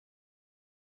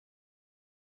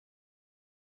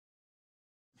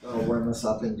warm us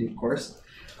up in due course.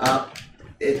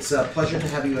 It's a pleasure to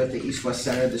have you at the East-West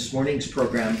Center. This morning's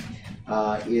program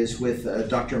is with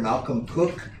Dr. Malcolm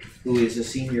Cook, who is a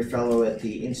senior fellow at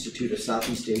the Institute of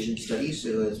Southeast Asian Studies,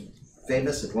 who is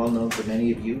famous and well known for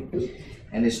many of you.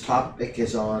 And his topic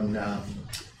is on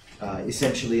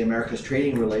essentially America's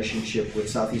trading relationship with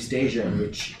Southeast Asia, in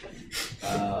which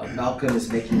Malcolm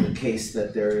is making the case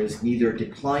that there is neither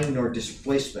decline nor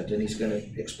displacement, and he's going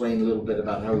to explain a little bit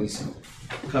about how he's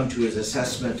come to his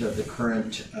assessment of the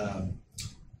current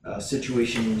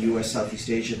situation in U.S. Southeast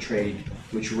Asia trade,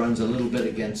 which runs a little bit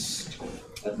against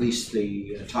at least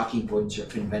the talking points of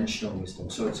conventional wisdom.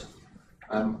 So it's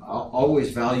I'll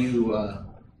always value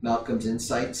Malcolm's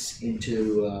insights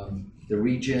into the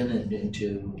region and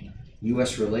into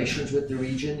U.S. relations with the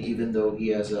region, even though he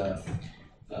has a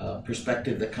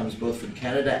perspective that comes both from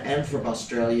Canada and from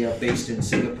Australia, based in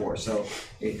Singapore. So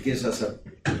it gives us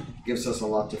a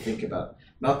lot to think about.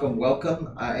 Malcolm,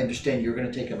 welcome. I understand you're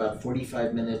going to take about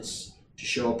 45 minutes to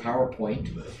show a PowerPoint.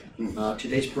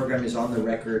 Today's program is on the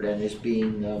record and is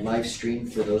being live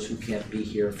streamed for those who can't be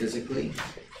here physically.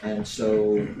 And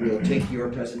so we'll take your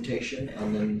presentation,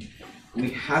 and then we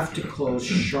have to close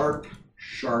sharp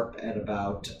at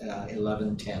about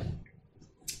 11:10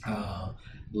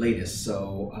 latest.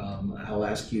 So I'll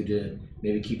ask you to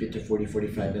maybe keep it to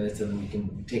 40-45 minutes, and then we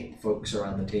can take folks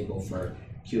around the table for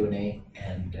Q&A,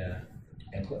 and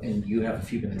you have a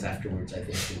few minutes afterwards, I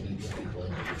think, to meet with people.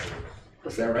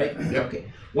 Is that right? Yep. Okay,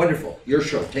 wonderful. Your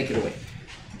show. Take it away.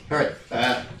 All right.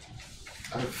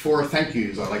 For thank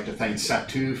yous, I'd like to thank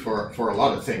Satu for a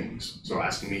lot of things. So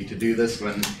asking me to do this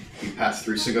when he passed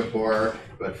through Singapore,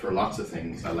 but for lots of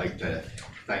things. I'd like to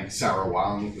thank Sarah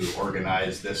Wang, who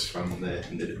organized this and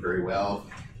did it very well,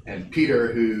 and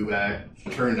Peter, who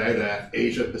turned out an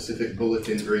Asia-Pacific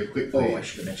bulletin very quickly. Oh, I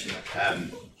should have mentioned that.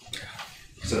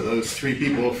 So those three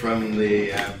people from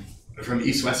the from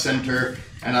East-West Center,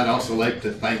 and I'd also like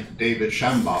to thank David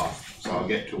Shambaugh. So I'll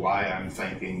get to why I'm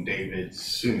thanking David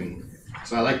soon.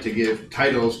 So I like to give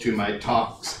titles to my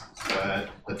talks.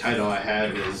 The title I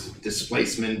have is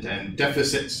Displacement and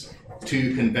Deficits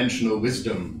to Conventional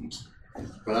Wisdoms.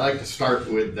 But I like to start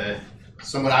with the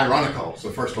somewhat ironical. So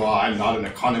first of all, I'm not an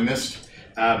economist.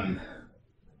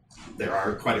 There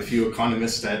are quite a few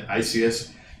economists at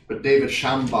ISEAS, but David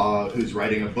Shambaugh, who's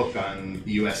writing a book on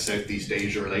U.S. Southeast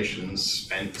Asia relations,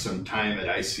 spent some time at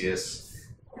ISEAS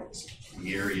a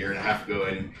year and a half ago,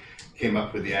 and came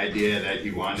up with the idea that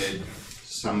he wanted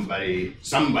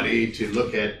somebody to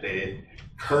look at the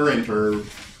current or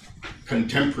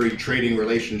contemporary trading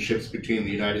relationships between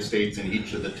the United States and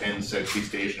each of the 10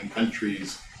 Southeast Asian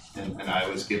countries, and I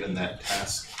was given that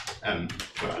task.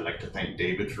 So I'd like to thank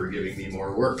David for giving me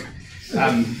more work.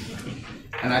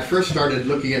 And I first started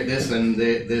looking at this, and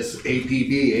this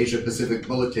APB, Asia Pacific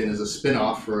Bulletin, is a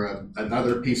spin-off for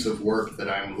another piece of work that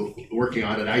I'm working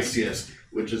on at ISEAS,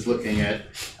 which is looking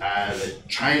at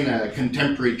the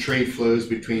contemporary trade flows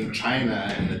between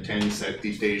China and the 10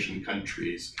 Southeast Asian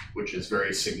countries, which is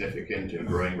very significant and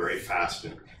growing very fast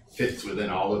and fits within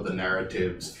all of the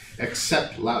narratives,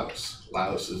 except Laos.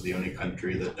 Laos is the only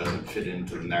country that doesn't fit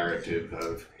into the narrative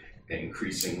of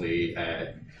increasingly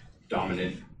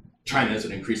dominant. China is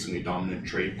an increasingly dominant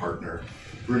trade partner.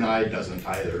 Brunei doesn't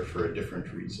either, for a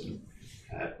different reason.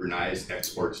 Brunei's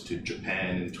exports to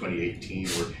Japan in 2018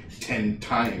 were 10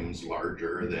 times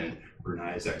larger than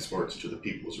Brunei's exports to the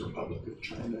People's Republic of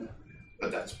China.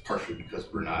 But that's partially because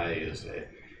Brunei is a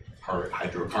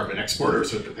hydrocarbon exporter,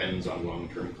 so it depends on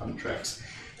long-term contracts.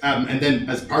 And then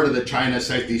as part of the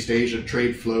China-Southeast Asia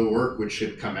trade flow work, which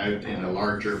should come out in a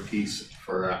larger piece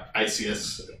for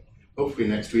ISEAS, hopefully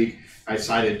next week, I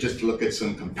decided just to look at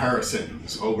some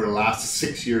comparisons over the last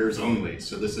 6 years only.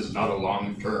 So this is not a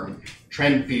long-term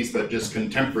trend piece, but just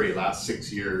contemporary last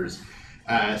 6 years.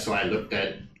 So I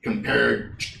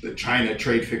compared the China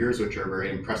trade figures, which are very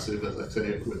impressive, as I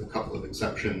said, with a couple of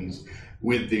exceptions,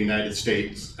 with the United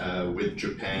States, with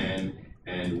Japan,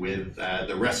 and with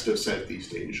the rest of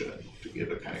Southeast Asia, to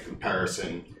give a kind of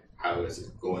comparison. How is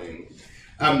it going?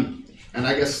 And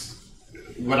I guess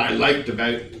what I liked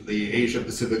about the Asia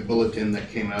Pacific Bulletin that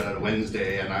came out on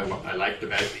Wednesday, and what I liked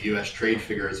about the US trade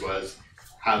figures, was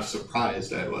how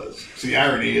surprised I was. So the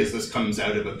irony is this comes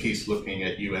out of a piece looking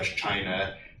at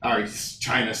China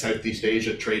Southeast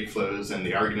Asia trade flows, and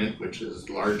the argument, which is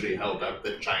largely held up,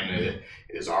 that China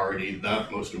is already the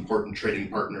most important trading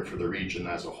partner for the region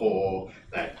as a whole.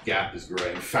 That gap is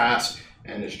growing fast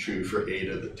and is true for 8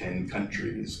 of the 10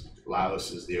 countries.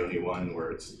 Laos is the only one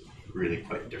where it's really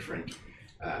quite different.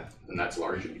 And that's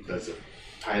largely because of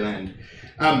Thailand.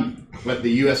 But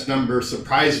the US number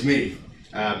surprised me.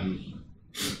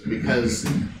 because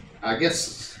I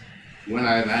guess when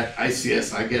I'm at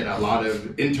ICS, I get a lot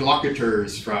of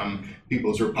interlocutors from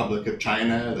People's Republic of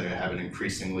China. They have an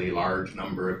increasingly large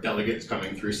number of delegates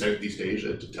coming through Southeast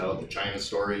Asia to tell the China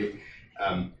story,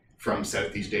 from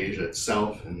Southeast Asia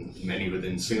itself, and many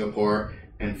within Singapore,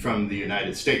 and from the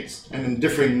United States, and in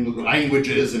differing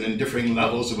languages and in differing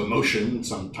levels of emotion,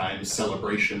 sometimes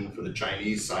celebration for the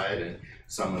Chinese side and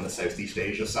some on the Southeast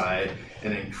Asia side,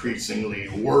 and increasingly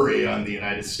worry on the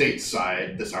United States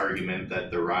side, this argument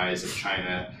that the rise of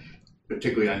China,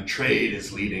 particularly on trade,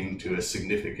 is leading to a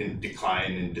significant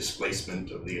decline in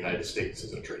displacement of the United States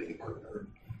as a trading partner.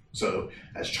 So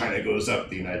as China goes up,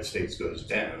 the United States goes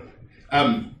down.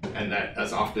 And that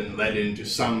has often led into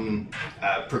some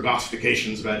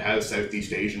prognostications about how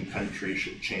Southeast Asian countries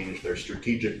should change their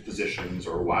strategic positions,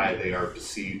 or why they are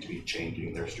perceived to be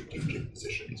changing their strategic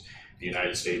positions. The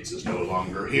United States is no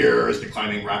longer here, is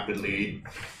declining rapidly,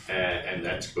 and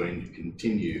that's going to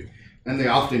continue. And they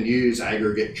often use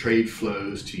aggregate trade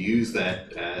flows to use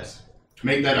that, to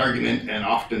make that argument, and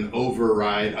often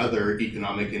override other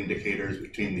economic indicators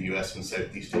between the US and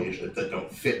Southeast Asia that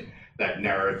don't fit that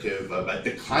narrative of a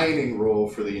declining role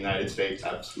for the United States.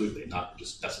 Absolutely not,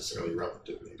 just necessarily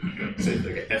relatively. So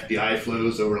look at FDI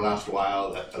flows over the last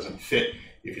while, that doesn't fit.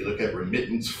 If you look at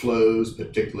remittance flows,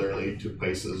 particularly to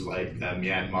places like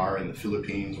Myanmar and the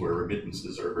Philippines, where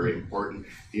remittances are very important,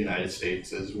 the United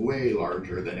States is way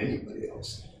larger than anybody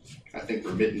else. I think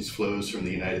remittance flows from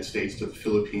the United States to the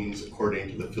Philippines,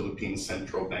 according to the Philippine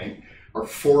Central Bank, are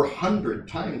 400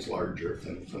 times larger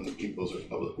than from the People's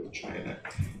Republic of China.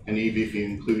 And even if you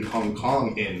include Hong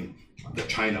Kong in the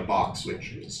China box,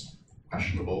 which is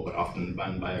questionable but often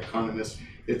run by economists,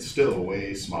 it's still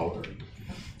way smaller.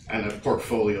 And a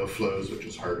portfolio flows, which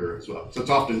is harder as well. So it's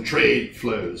often trade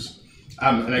flows.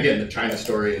 And again, the China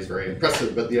story is very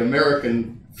impressive, but the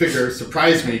American figure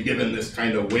surprised me, given this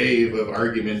kind of wave of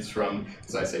arguments from,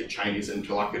 as I say, Chinese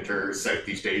interlocutors,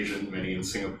 Southeast Asian, many in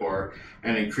Singapore,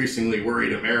 and increasingly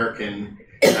worried American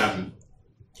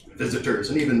visitors.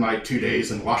 And even my 2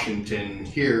 days in Washington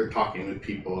here, talking with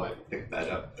people, I picked that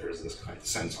up. There's this kind of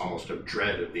sense almost of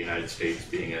dread of the United States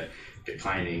being a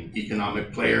declining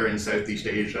economic player in Southeast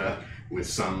Asia, with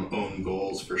some own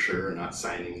goals for sure. Not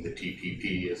signing the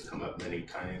TPP has come up many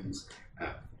times.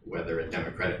 Whether a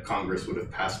Democratic Congress would have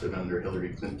passed it under Hillary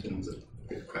Clinton is a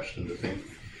good question to think,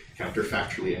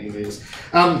 counterfactually anyways.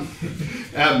 And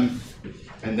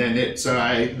then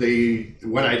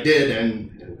what I did,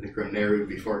 and Vikram Nehru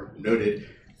before noted,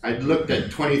 I looked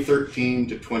at 2013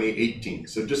 to 2018,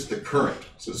 so just the current,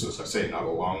 so as I say, not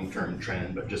a long-term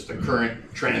trend, but just the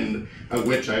current trend of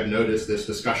which I've noticed this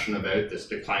discussion about this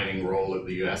declining role of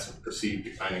the US, perceived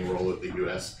declining role of the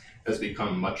US, has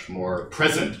become much more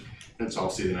present. That's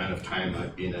also the amount of time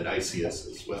I've been at ISEAS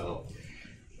as well.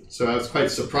 So I was quite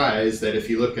surprised that if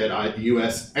you look at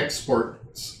US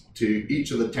exports to each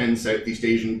of the 10 Southeast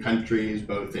Asian countries,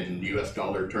 both in US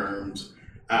dollar terms,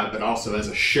 but also as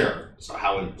a share. So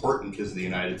how important is the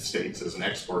United States as an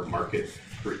export market?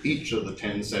 For each of the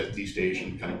 10 Southeast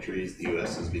Asian countries, the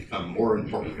US has become more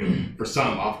important. For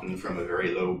some, often from a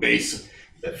very low base.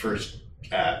 The first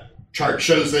chart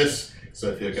shows this. So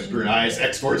if you look at Brunei's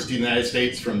exports to the United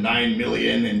States from 9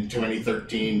 million in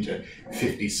 2013 to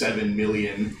 57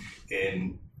 million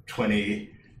in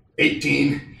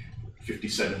 2018.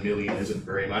 57 million isn't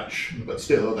very much, but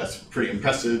still that's pretty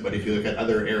impressive. But if you look at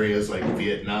other areas like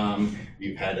Vietnam,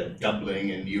 you've had a doubling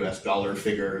in US dollar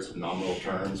figures, nominal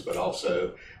terms, but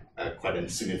also quite a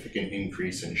significant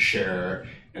increase in share,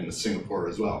 and Singapore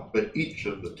as well, but each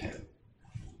of the 10.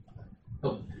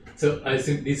 Oh, so I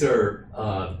assume these are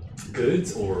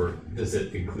goods, or does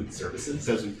it include services?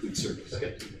 It does include services.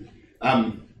 Okay.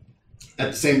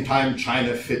 At the same time,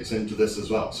 China fits into this as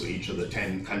well. So each of the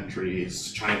 10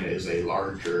 countries, China is a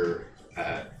larger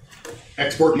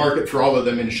export market for all of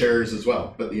them in shares as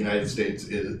well, but the United States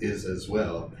is as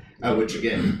well, which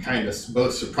again kind of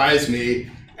both surprised me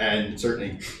and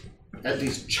certainly at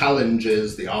least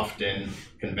challenges the often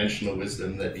conventional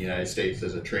wisdom that the United States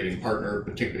as a trading partner,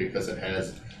 particularly because it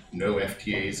has no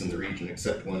FTAs in the region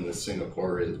except one with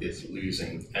Singapore, is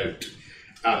losing out.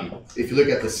 If you look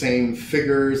at the same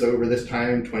figures over this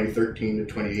time, 2013 to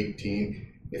 2018,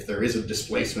 if there is a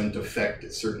displacement effect,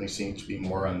 it certainly seems to be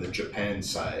more on the Japan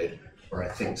side, where I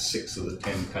think 6 of the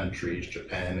 10 countries,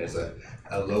 Japan is a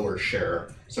lower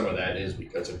share. Some of that is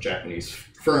because of Japanese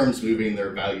firms moving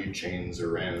their value chains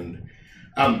around.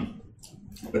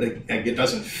 But it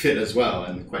doesn't fit as well,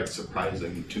 and quite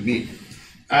surprising to me.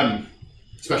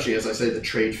 Especially, as I say, the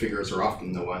trade figures are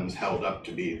often the ones held up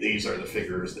to be, these are the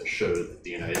figures that show that the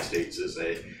United States is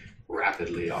a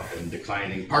rapidly often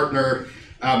declining partner.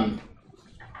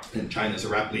 And China's a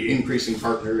rapidly increasing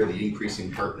partner. The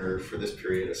increasing partner for this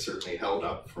period has certainly held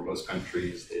up for most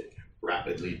countries. The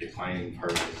rapidly declining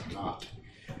part is not.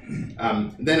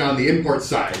 Then on the import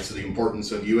side, so the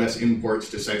importance of US imports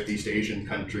to Southeast Asian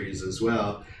countries as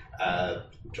well,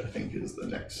 which I think is the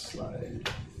next slide.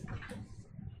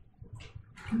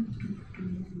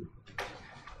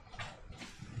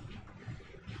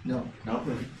 No, not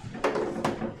really.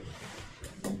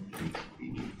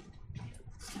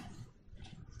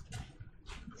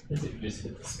 Is it just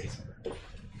hit the space bar?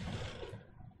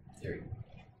 There you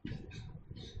go.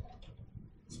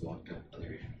 It's locked up.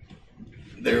 There you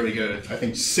go. There we go. I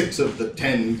think 6 of the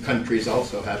 10 countries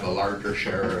also have a larger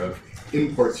share of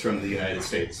imports from the United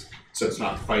States. So it's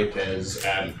not quite as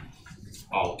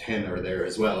all 10 are there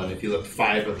as well. And if you look,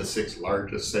 5 of the 6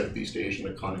 largest Southeast Asian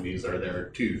economies are there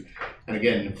too. And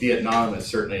again, Vietnam is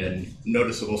certainly a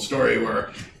noticeable story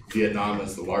where Vietnam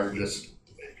is the largest.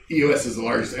 The US is the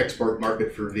largest export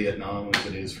market for Vietnam as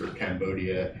it is for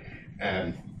Cambodia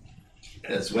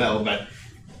as well. But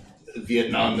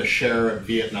Vietnam, the share of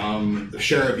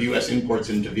US imports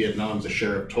into Vietnam, the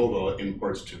share of total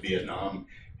imports to Vietnam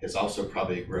has also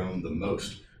probably grown the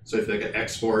most. So if you look at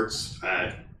exports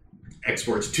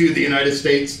to the United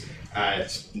States,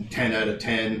 it's 10 out of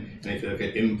 10. And if you look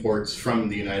at imports from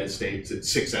the United States, it's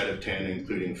 6 out of 10,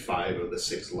 including 5 of the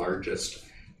 6 largest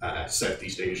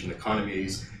Southeast Asian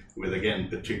economies, with again,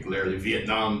 particularly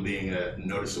Vietnam being a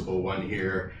noticeable one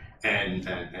here, and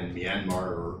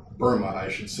Myanmar, or Burma, I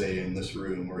should say, in this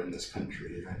room or in this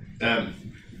country, right?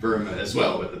 Burma as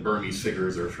well, but the Burmese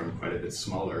figures are from quite a bit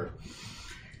smaller.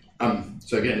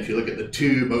 So again, if you look at the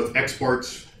two, both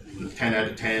exports, 10 out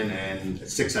of 10 and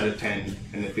 6 out of 10,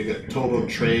 and if you look at total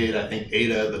trade, I think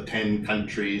 8 out of the 10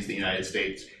 countries, the United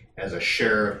States, as a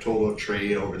share of total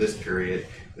trade over this period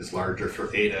is larger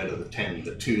for 8 out of the 10.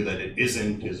 The 2 that it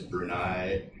isn't is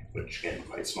Brunei, which again,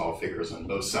 quite small figures on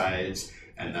both sides,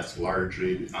 and that's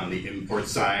largely on the import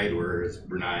side, whereas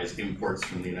Brunei's imports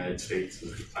from the United States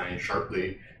has declined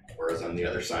sharply, whereas on the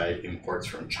other side, imports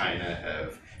from China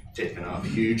have taken off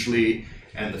hugely.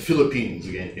 And the Philippines,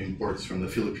 again, imports from the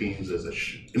Philippines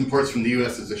imports from the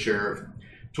US as a share of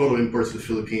total imports to the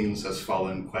Philippines has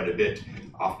fallen quite a bit,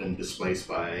 often displaced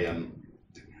by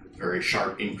very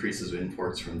sharp increases of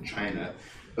imports from China.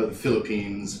 But the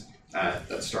Philippines,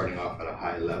 that's starting off at a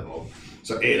high level.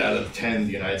 So 8 out of 10,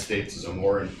 the United States is a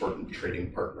more important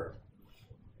trading partner.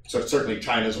 So certainly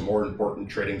China's a more important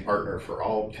trading partner for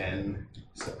all 10,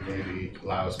 so maybe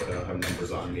Laos, but I don't have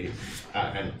numbers on me.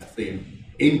 And the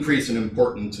increase in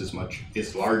importance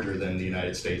is larger than the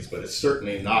United States, but it's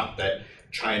certainly not that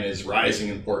China's rising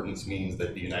importance means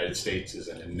that the United States is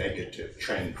in a negative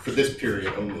trend for this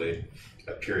period only,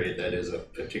 a period that is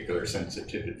of particular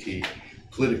sensitivity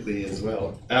politically as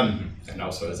well. And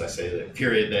also, as I say, the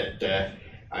period that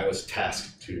I was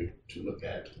tasked to look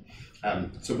at.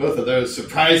 So both of those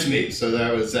surprised me. So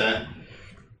that was, I'm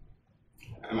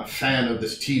a fan of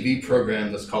this TV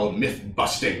program that's called Myth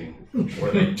Busting,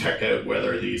 where they check out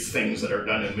whether these things that are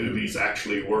done in movies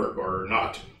actually work or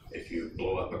not. If you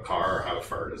blow up a car, how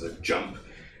far does it jump?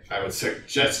 I would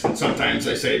suggest, and sometimes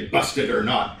I say busted or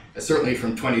not, certainly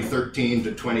from 2013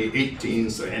 to 2018,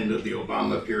 so end of the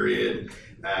Obama period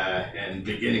and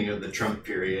beginning of the Trump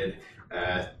period,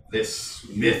 this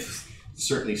myth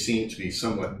certainly seemed to be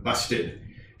somewhat busted.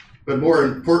 But more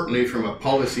importantly, from a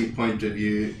policy point of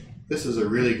view, this is a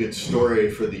really good story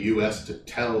for the US to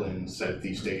tell in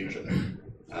Southeast Asia.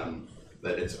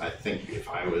 That it's, I think if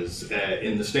I was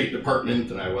in the State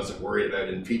Department and I wasn't worried about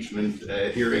impeachment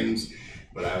hearings,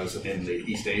 but I was in the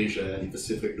East Asia and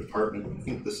Pacific Department, I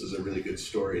think this is a really good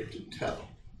story to tell,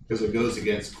 because it goes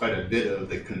against quite a bit of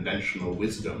the conventional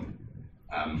wisdom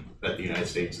that the United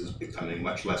States is becoming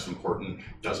much less important,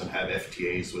 doesn't have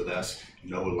FTAs with us,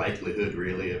 no likelihood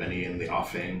really of any in the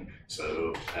offing,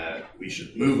 so we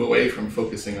should move away from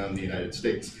focusing on the United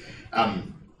States.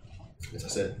 As I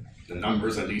said, the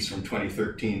numbers, at least from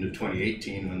 2013 to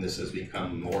 2018, when this has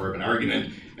become more of an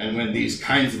argument, and when these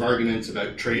kinds of arguments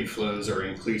about trade flows are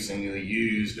increasingly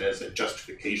used as a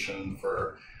justification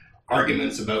for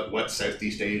arguments about what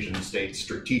Southeast Asian states'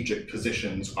 strategic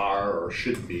positions are or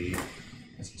should be.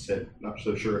 As I said, not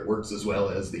so sure it works as well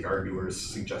as the arguers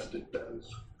suggest it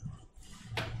does.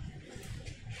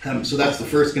 So that's the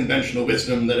first conventional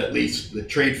wisdom, that at least the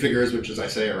trade figures, which as I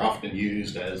say are often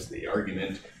used as the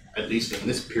argument, at least in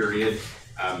this period,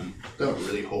 don't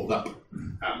really hold up.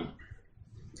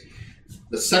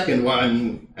 The second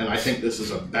one, and I think this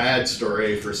is a bad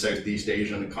story for Southeast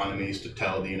Asian economies to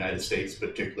tell the United States,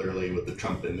 particularly with the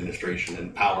Trump administration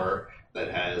in power, that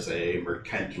has a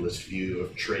mercantilist view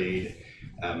of trade.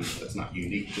 That's not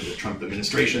unique to the Trump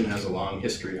administration, has a long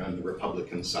history on the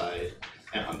Republican side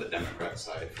and on the Democrat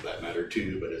side for that matter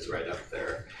too, but is right up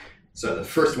there. So the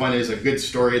first one is a good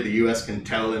story the US can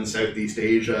tell in Southeast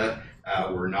Asia.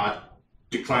 We're not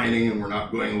declining and we're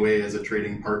not going away as a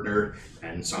trading partner,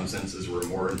 and in some senses we're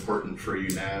more important for you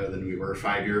now than we were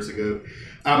 5 years ago.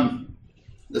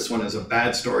 This one is a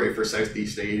bad story for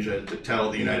Southeast Asia to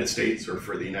tell the United States, or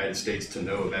for the United States to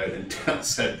know about and tell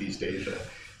Southeast Asia,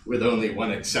 with only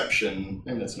one exception,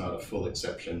 and it's not a full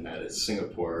exception, that is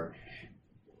Singapore.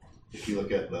 If you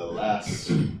look at the last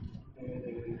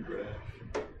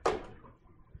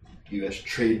US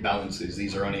trade balances,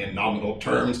 these are only in nominal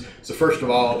terms. So first of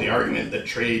all, the argument that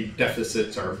trade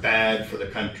deficits are bad for the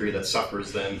country that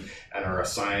suffers them and are a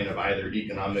sign of either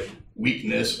economic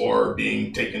weakness or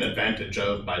being taken advantage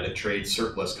of by the trade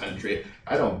surplus country.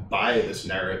 I don't buy this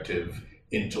narrative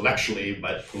intellectually,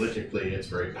 but politically it's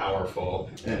very powerful,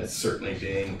 and it's certainly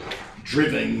being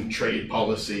driven trade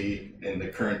policy in the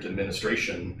current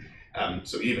administration.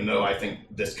 So even though I think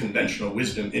this conventional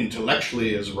wisdom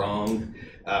intellectually is wrong,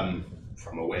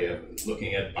 from a way of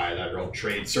looking at bilateral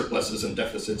trade surpluses and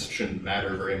deficits shouldn't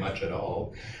matter very much at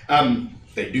all,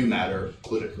 they do matter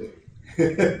politically.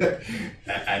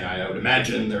 And I would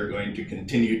imagine they're going to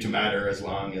continue to matter as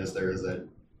long as there is a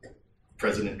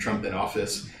President Trump in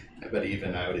office, but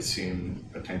even I would assume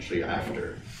potentially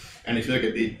after. And if you look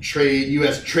at the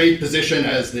US trade position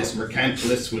as this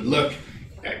mercantilist would look,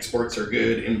 exports are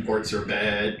good, imports are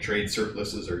bad, trade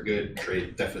surpluses are good,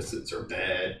 trade deficits are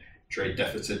bad. Trade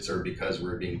deficits are because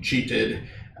we're being cheated,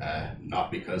 not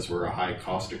because we're a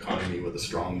high-cost economy with a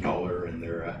strong dollar and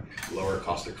they're a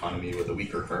lower-cost economy with a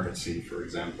weaker currency, for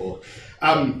example.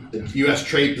 The U.S.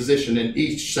 trade position in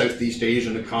each Southeast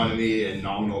Asian economy in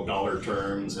nominal dollar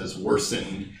terms has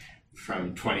worsened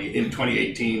in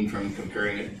 2018 from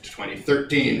comparing it to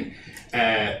 2013.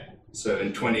 So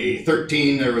in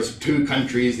 2013, there was 2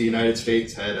 countries the United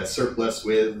States had a surplus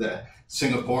with.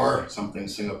 Singapore, something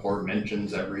Singapore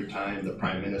mentions every time the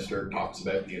Prime Minister talks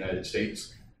about the United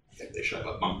States. I think they should have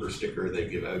a bumper sticker they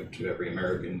give out to every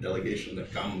American delegation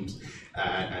that comes.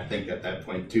 And I think at that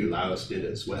point too, Laos did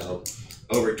as well.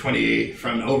 Over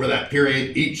that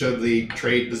period, each of the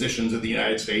trade positions of the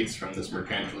United States from this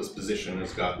mercantilist position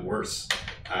has got worse.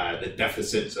 The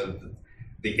deficits of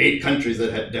the 8 countries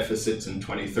that had deficits in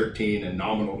 2013 in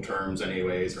nominal terms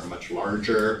anyways are much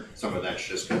larger. Some of that's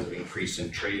just because of increase in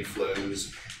trade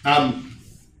flows.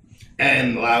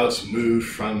 And Laos moved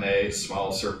from a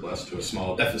small surplus to a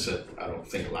small deficit. I don't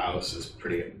think Laos is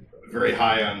very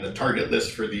high on the target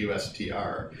list for the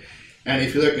USTR. And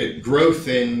if you look at growth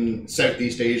in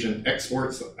Southeast Asian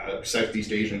exports,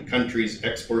 Southeast Asian countries'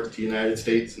 exports to the United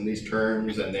States in these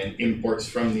terms, and then imports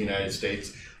from the United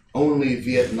States, only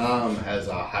Vietnam has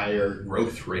a higher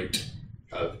growth rate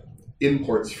of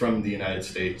imports from the United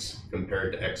States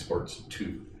compared to exports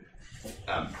to.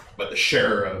 But the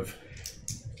share of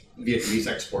Vietnamese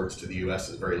exports to the US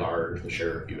is very large. The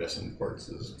share of US imports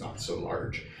is not so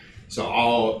large. So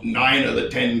 8 of the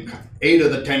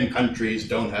 10 countries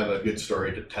don't have a good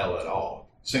story to tell at all.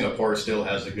 Singapore still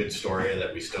has a good story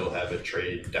that we still have a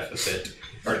trade deficit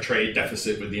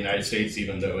with the United States,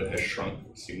 even though it has shrunk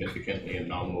significantly in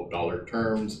nominal dollar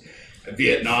terms.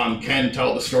 Vietnam can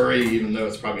tell the story, even though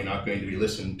it's probably not going to be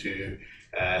listened to.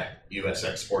 US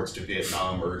exports to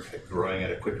Vietnam are growing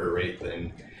at a quicker rate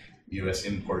than US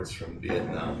imports from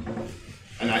Vietnam.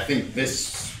 And I think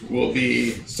this will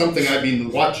be something I've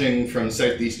been watching from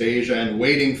Southeast Asia and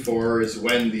waiting for, is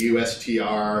when the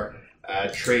USTR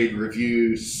trade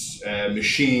reviews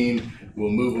machine will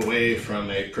move away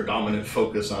from a predominant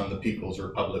focus on the People's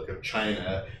Republic of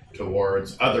China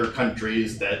towards other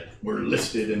countries that were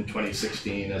listed in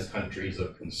 2016 as countries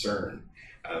of concern,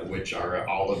 which are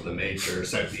all of the major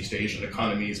Southeast Asian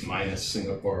economies minus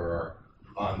Singapore are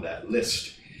on that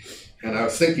list. And I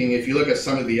was thinking, if you look at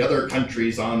some of the other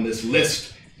countries on this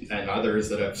list and others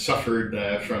that have suffered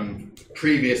from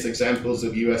previous examples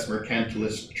of US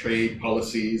mercantilist trade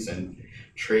policies and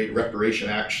trade reparation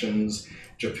actions,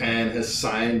 Japan has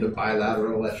signed a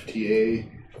bilateral FTA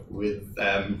with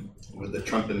the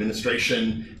Trump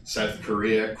administration. South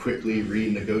Korea quickly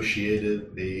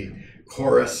renegotiated the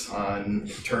chorus on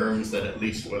terms that at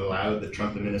least would allow the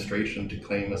Trump administration to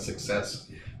claim a success.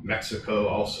 Mexico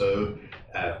also,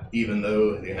 even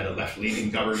though they had a left-leaning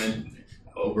government,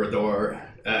 Obrador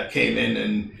came in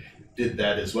and did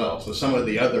that as well. So some of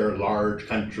the other large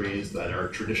countries that are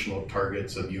traditional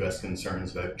targets of US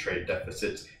concerns about trade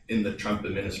deficits in the Trump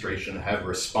administration have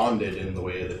responded in the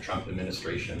way the Trump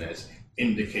administration has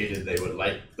indicated they would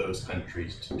like those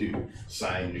countries to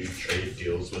sign new trade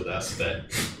deals with us that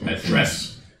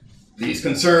address these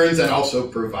concerns and also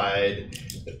provide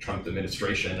the Trump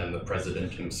administration and the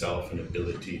president himself an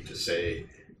ability to say,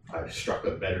 I've struck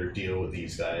a better deal with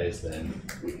these guys than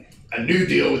a new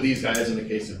deal with these guys in the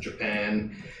case of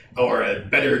Japan, or a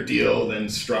better deal than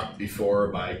struck before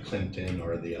by Clinton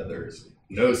or the others.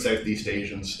 No Southeast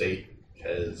Asian state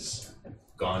has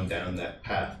gone down that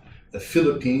path. The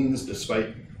Philippines,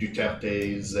 despite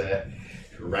Duterte's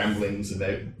ramblings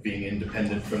about being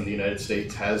independent from the United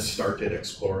States, has started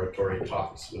exploratory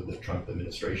talks with the Trump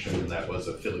administration, and that was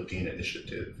a Philippine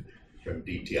initiative from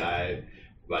DTI,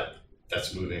 but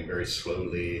that's moving very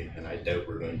slowly, and I doubt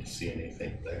we're going to see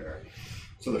anything there.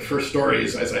 So the first story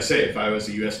is, as I say, if I was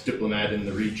a US diplomat in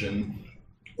the region,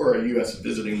 or a US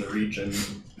visiting the region,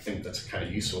 I think that's a kind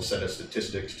of useful set of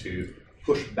statistics to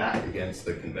push back against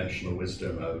the conventional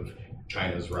wisdom of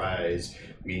China's rise.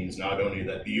 Means not only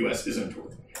that the US isn't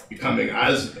growing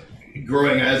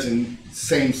as in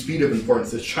same speed of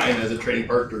importance as China as a trading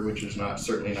partner, which is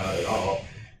certainly not at all,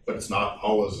 but it's not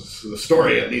always the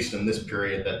story, at least in this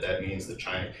period, that means that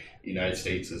the United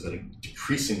States is a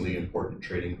decreasingly important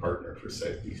trading partner for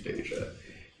Southeast Asia.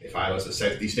 If I was a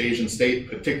Southeast Asian state,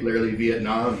 particularly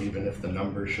Vietnam, even if the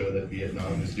numbers show that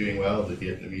Vietnam is doing well, the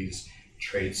Vietnamese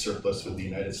trade surplus with the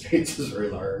United States is very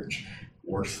large,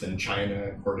 worse than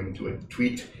China, according to a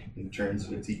tweet, in terms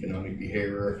of its economic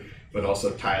behavior, but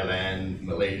also Thailand,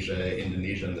 Malaysia,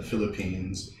 Indonesia, and the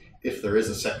Philippines. If there is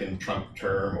a second Trump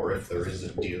term, or if there is a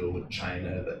deal with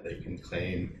China that they can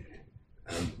claim,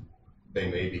 they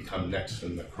may become next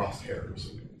in the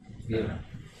crosshairs. Yeah.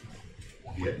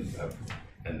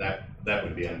 And that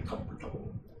would be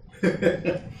uncomfortable.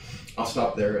 I'll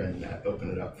stop there and open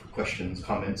it up for questions,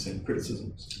 comments, and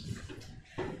criticisms.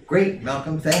 Great,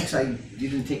 Malcolm, thanks. You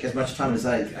didn't take as much time as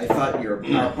I thought. Your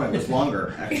PowerPoint was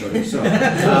longer, actually. So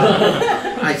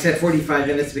I said 45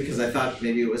 minutes because I thought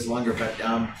maybe it was longer, but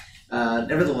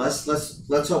nevertheless,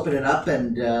 let's open it up,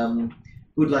 and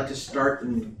who'd like to start?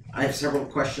 And I have several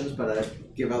questions, but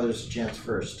I'd give others a chance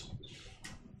first.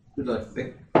 Who'd like to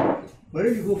pick? Why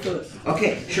don't you go first?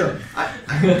 Okay, sure.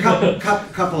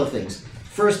 Couple of things.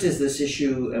 First is this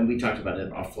issue, and we talked about it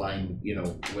offline.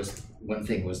 Was one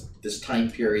thing was this time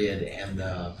period and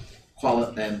the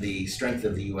and the strength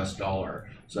of the U.S. dollar.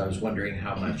 So I was wondering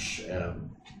how much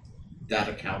that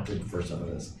accounted for some of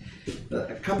this.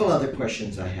 A couple other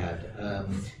questions I had.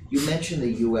 You mentioned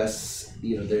the U.S.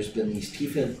 There's been these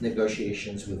TIFA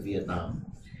negotiations with Vietnam.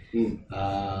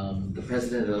 The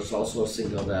president has also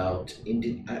singled out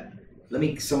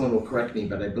someone will correct me,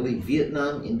 but I believe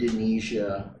Vietnam,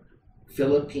 Indonesia,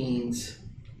 Philippines,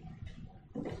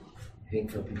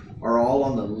 are all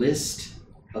on the list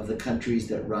of the countries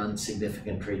that run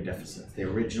significant trade deficits, the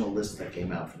original list that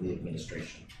came out from the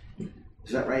administration.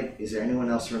 Is that right? Is there anyone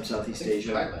else from Southeast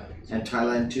Asia? Thailand. And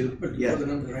Thailand too? But Yeah. the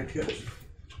number right here.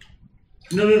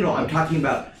 No. I'm talking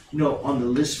about, on the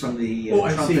list from the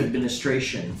Trump see.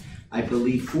 administration. I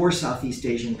believe 4 Southeast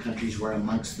Asian countries were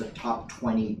amongst the top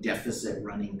 20 deficit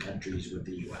running countries with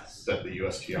the U.S. That the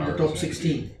USTR The top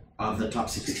 16. Of the top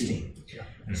 16. Yeah.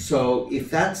 So if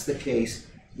that's the case,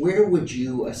 where would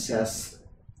you assess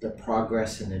the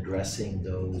progress in addressing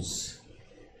those?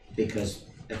 Because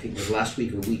I think it was last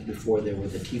week or week before there were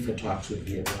the TIFA talks with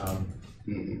Vietnam.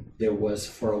 There was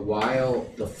for a while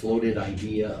the floated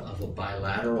idea of a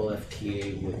bilateral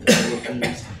FTA with the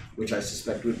Philippines, which I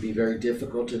suspect would be very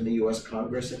difficult in the U.S.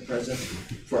 Congress at present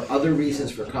for other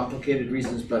reasons, for complicated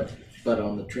reasons, but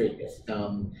on the trade.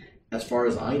 As far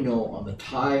as I know, on the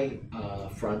Thai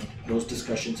front, those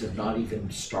discussions have not even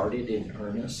started in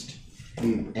earnest.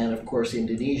 And of course,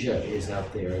 Indonesia is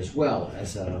out there as well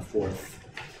as a 4th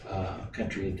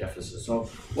country in deficit. So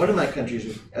one of my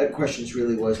questions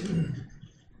really was,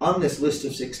 on this list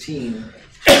of 16,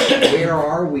 where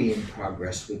are we in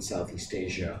progress with Southeast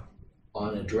Asia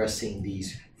on addressing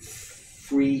these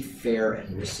free, fair,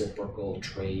 and reciprocal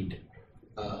trade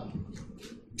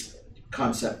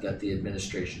concept that the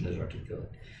administration has articulated?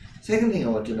 Second thing I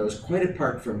want to know is, quite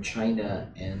apart from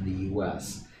China and the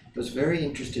US, I was very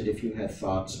interested if you had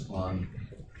thoughts on,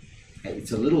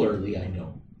 it's a little early, I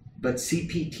know, but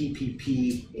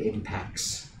CPTPP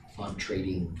impacts on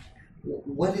trading.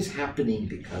 What is happening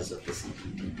because of the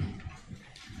CPTPP?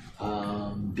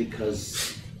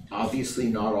 Because obviously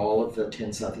not all of the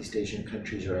 10 Southeast Asian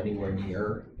countries are anywhere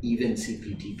near even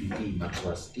CPTPP, much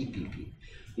less TPP.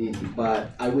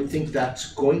 But I would think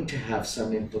that's going to have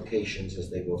some implications as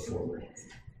they go forward.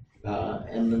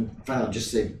 And then finally,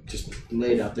 just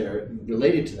lay it out there,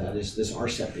 related to that is this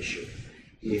RCEP issue.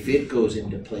 If it goes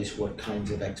into place, what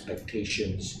kinds of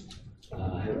expectations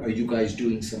Are you guys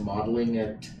doing some modeling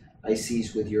at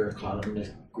ISEAS with your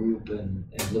economist group and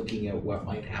looking at what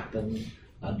might happen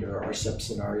under our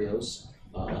sub-scenarios,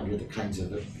 under the kinds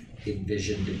of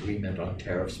envisioned agreement on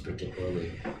tariffs,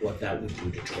 particularly what that would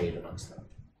do to trade amongst them?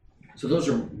 So those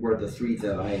were the three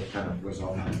that I kind of was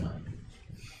on my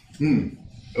mind.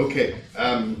 Okay.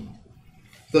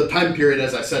 The time period,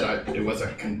 as I said, it was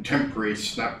a contemporary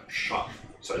snapshot.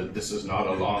 So this is not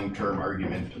a long-term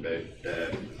argument about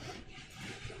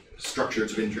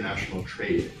structures of international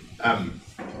trade. And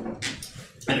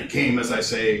it came, as I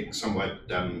say, somewhat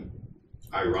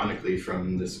ironically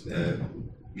from this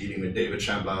meeting with David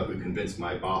Shamba, who convinced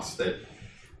my boss that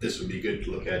this would be good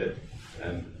to look at it,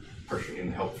 partially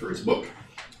in help for his book.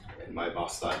 And my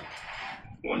boss thought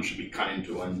one should be kind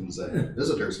to one's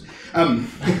visitors. And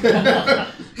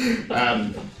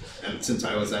since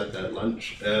I was at that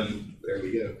lunch, there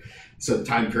we go. So the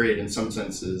time period in some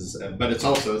senses, but it's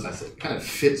also, as I said, kind of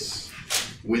fits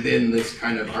within this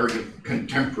kind of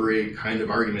contemporary kind of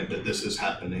argument that this is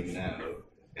happening now,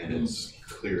 and it's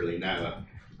clearly now.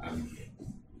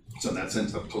 So in that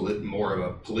sense, more of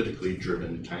a politically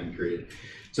driven time period.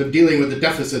 So dealing with the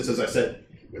deficits, as I said,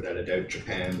 without a doubt,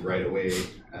 Japan right away,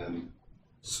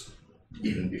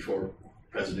 even before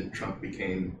President Trump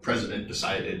became president,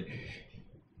 decided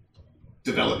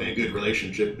developing a good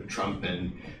relationship with Trump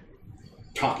and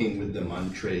talking with them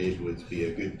on trade would be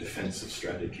a good defensive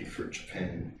strategy for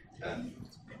Japan.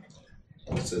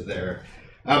 So there.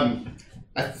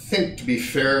 I think, to be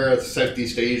fair,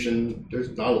 Southeast Asian, there's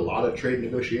not a lot of trade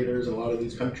negotiators in a lot of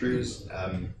these countries.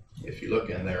 If you look,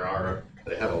 and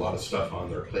they have a lot of stuff on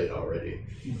their plate already.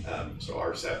 So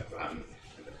RCEP,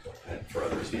 and for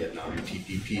others, Vietnam,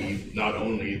 TPP, not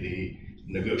only the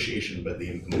negotiation, but the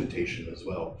implementation as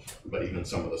well, but even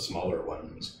some of the smaller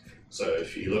ones. So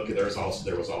if you look, there was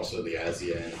also the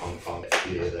ASEAN and Hong Kong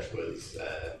FTA that was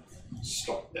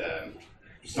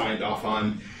signed off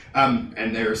on,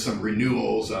 and there are some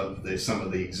renewals of some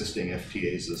of the existing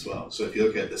FTAs as well. So if you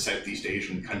look at the Southeast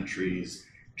Asian countries,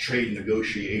 trade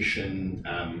negotiation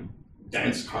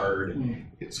dance card,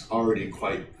 it's already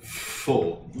quite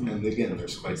full, and again,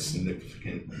 there's quite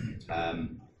significant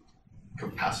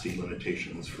capacity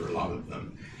limitations for a lot of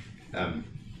them.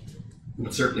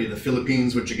 But certainly the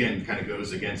Philippines, which again kind of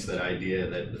goes against that idea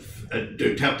that the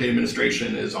Duterte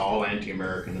administration is all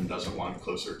anti-American and doesn't want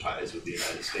closer ties with the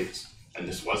United States. And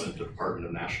this wasn't the Department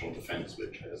of National Defense,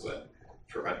 which has a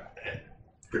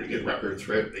pretty good record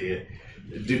throughout the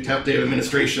Duterte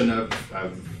administration of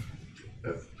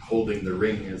holding the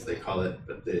ring, as they call it,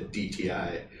 but the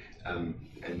DTI,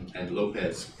 and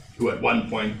Lopez, who at one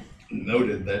point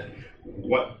noted that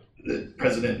what the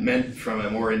president meant from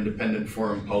a more independent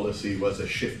foreign policy was a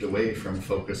shift away from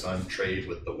focus on trade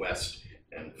with the West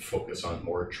and focus on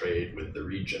more trade with the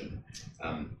region,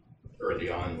 early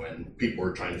on when people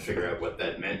were trying to figure out what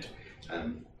that meant.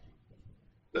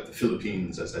 But the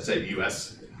Philippines, as I say,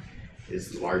 US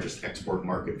is the largest export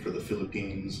market for the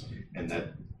Philippines, and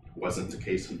that wasn't the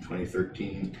case in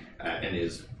 2013, and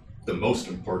is the most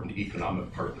important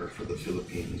economic partner for the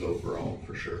Philippines overall,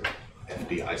 for sure.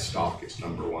 FDI stock is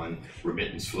number one.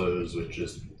 Remittance flows, which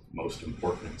is most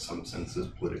important in some senses,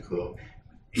 political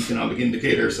economic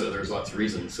indicator, so there's lots of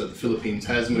reasons. So the Philippines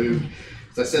has moved.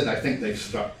 As I said, I think they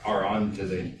are on to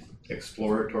the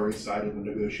exploratory side of the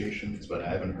negotiations, but I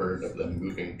haven't heard of them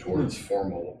moving towards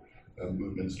formal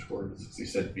movements towards, as you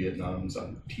said, Vietnam's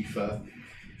on TIFA.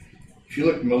 If you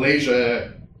look,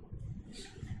 Malaysia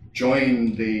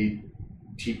joined the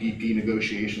TPP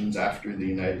negotiations after the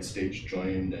United States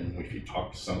joined, and if you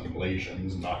talk to some of the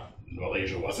Malaysians,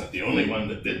 Malaysia wasn't the only one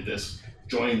that did this,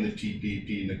 joined the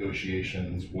TPP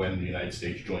negotiations when the United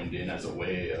States joined in as a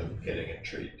way of getting a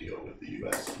trade deal with the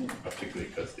US, particularly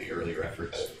because the earlier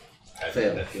efforts at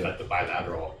the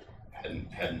bilateral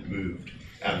hadn't moved.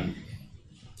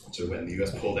 So when the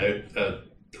US pulled out,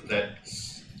 that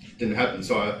didn't happen.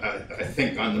 So I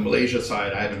think on the Malaysia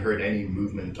side, I haven't heard any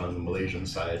movement on the Malaysian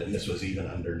side, and this was even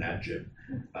under Najib.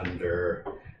 Under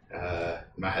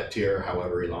Mahathir,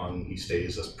 however long he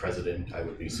stays as president, I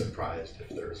would be surprised if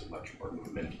there's much more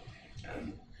movement.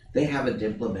 They haven't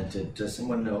implemented, does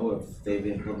someone know if they've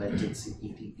implemented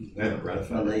CPTPP? They haven't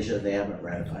ratified Malaysia, they haven't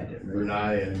ratified it. Right?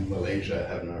 Brunei and Malaysia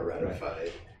have not ratified.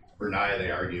 Right. Brunei,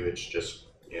 they argue it's just,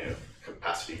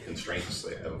 capacity constraints.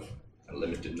 They have a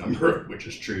limited number, which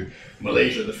is true.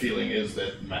 Malaysia, the feeling is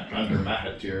that under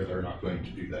Mahathir, they're not going to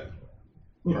do that,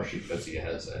 partially because he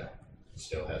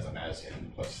still has an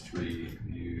ASEAN +3.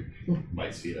 You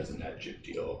might see it as a Najib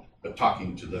deal. But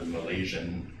talking to the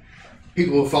Malaysian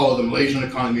people who follow the Malaysian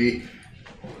economy,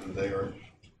 they are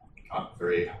not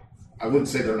very I wouldn't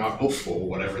say they're not hopeful,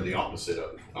 whatever the opposite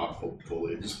of not hopeful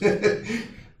is.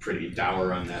 Pretty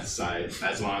dour on that side,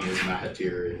 as long as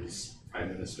Mahathir is Prime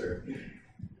Minister.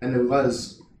 And it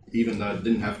was, even though it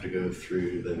didn't have to go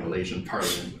through the Malaysian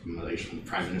Parliament, the Malaysian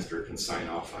Prime Minister can sign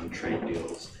off on trade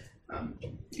deals.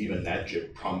 Even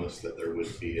Najib promised that there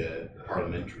would be a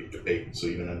parliamentary debate, so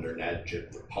even under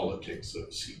Najib, the politics of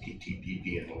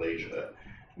CPTPP in Malaysia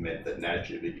meant that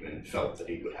Najib even felt that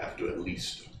he would have to at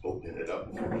least open it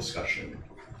up for discussion.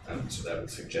 So that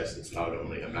would suggest it's not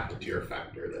only a Mahathir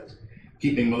factor that's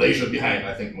keeping Malaysia behind.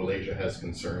 I think Malaysia has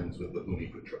concerns with the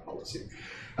Bumiputera policy.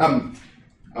 On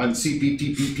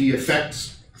CPTPP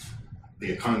effects,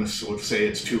 the economists would say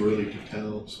it's too early to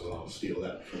tell, so I'll steal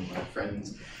that from my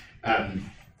friends.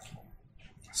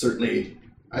 Certainly,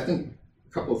 I think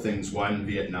a couple of things. One,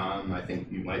 Vietnam, I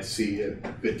think you might see a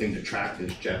good thing to track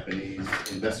is Japanese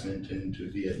investment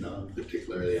into Vietnam,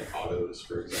 particularly in autos,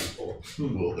 for example.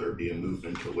 Will there be a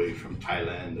movement away from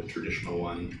Thailand, the traditional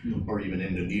one, or even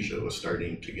Indonesia was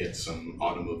starting to get some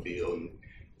automobile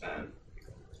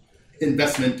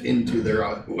investment into their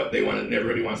what they wanted.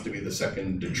 Everybody wants to be the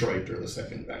second Detroit or the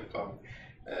second Bangkok.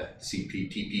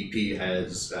 CPTPP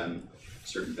has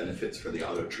certain benefits for the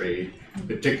auto trade,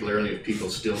 particularly if people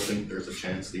still think there's a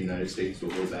chance the United States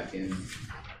will go back in.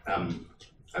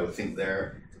 I would think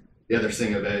there. The other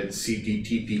thing about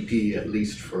CPTPP, at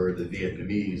least for the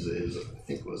Vietnamese, is I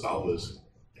think it was always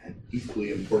an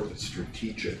equally important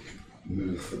strategic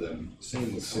move for them.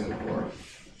 Same with Singapore.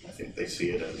 I think they see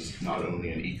it as not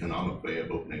only an economic way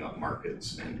of opening up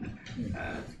markets and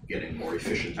getting more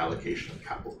efficient allocation of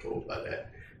capital, but a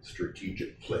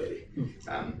strategic play.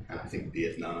 And I think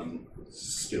Vietnam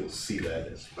still see that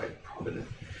as quite prominent.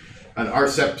 On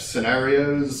RCEP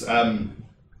scenarios, I've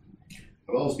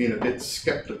always been a bit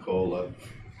skeptical of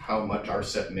how much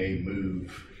RCEP may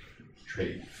move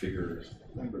trade figures.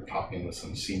 I remember talking with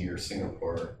some senior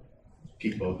Singapore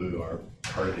people who are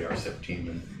part of the RCEP team,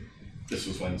 and this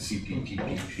was when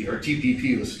CPTPP or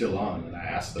TPP was still on, and I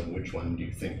asked them which one do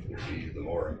you think would be the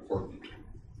more important,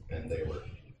 and they were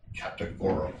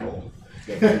categorical.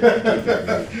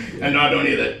 And not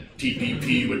only that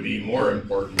TPP would be more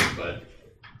important, but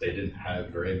they didn't have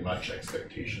very much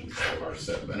expectations of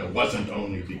RCEP, and it wasn't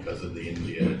only because of the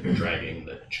India dragging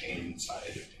the chain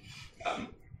side. I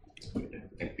didn't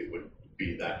think it would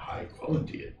be that high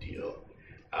quality a deal.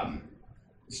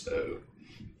 So,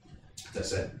 as I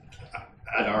said,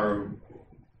 at our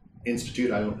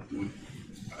institute, I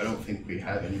don't think we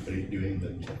have anybody doing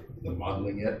the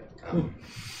modeling yet.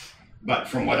 But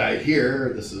from what I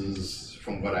hear, this is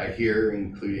from what I hear,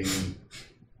 including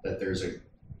that there's a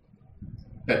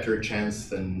better chance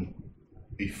than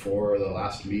before the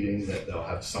last meeting that they'll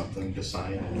have something to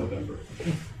sign in November.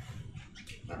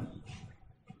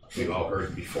 We've all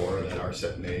heard before that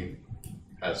RCEP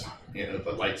has,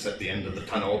 the lights at the end of the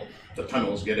tunnel. The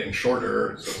tunnel's getting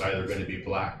shorter, so it's either going to be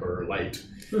black or light.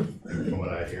 From what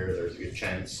I hear, there's a good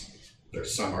chance.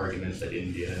 There's some argument that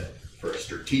India, for a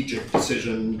strategic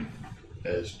decision,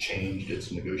 has changed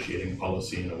its negotiating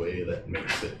policy in a way that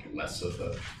makes it less of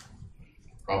a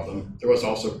problem. There was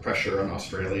also pressure on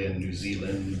Australia and New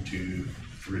Zealand to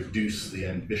reduce the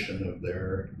ambition of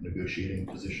their negotiating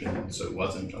position, so it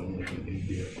wasn't only an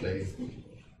India play.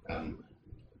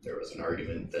 There was an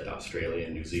argument that Australia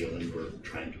and New Zealand were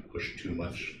trying to push too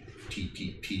much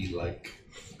TPP-like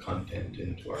content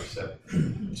into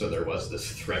RCEP. So there was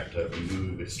this threat of a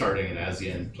move, starting an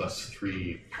ASEAN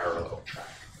 +3 parallel track.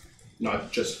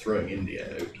 Not just throwing India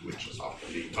out, which is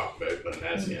often being talked about, but an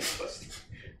ASEAN +3,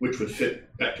 which would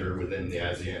fit better within the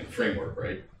ASEAN framework,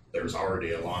 right? There's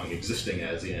already a long existing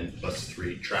ASEAN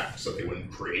 +3 track, so they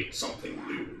wouldn't create something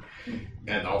new.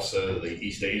 And also the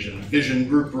East Asian Vision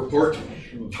Group report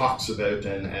talks about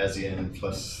an ASEAN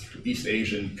plus East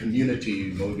Asian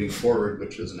community moving forward,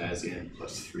 which is an ASEAN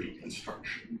 +3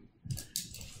 construction.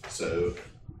 So,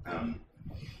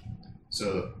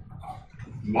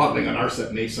 modeling on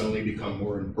RCEP may suddenly become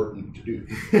more important to do.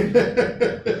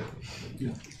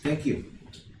 Thank you.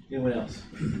 Anyone else?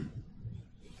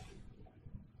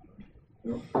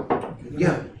 No?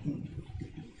 Yeah.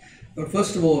 Well,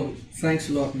 first of all, thanks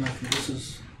a lot, Matthew.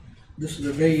 This is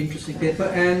a very interesting paper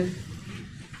and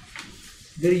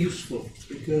very useful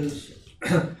because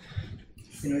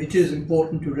it is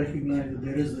important to recognize that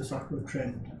there is this upward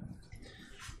trend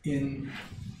in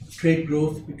trade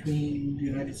growth between the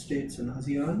United States and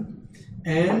ASEAN,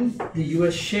 and the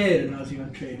US share in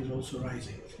ASEAN trade is also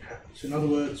rising. So in other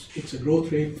words, it's a growth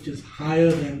rate which is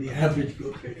higher than the average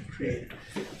growth rate of trade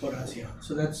for ASEAN.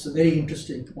 So that's a very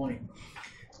interesting point.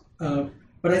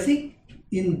 But I think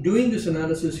in doing this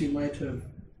analysis, you might have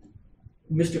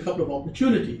missed a couple of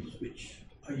opportunities which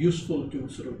are useful to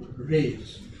sort of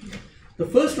raise. The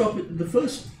first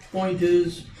point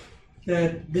is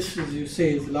that this, as you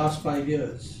say, is the last 5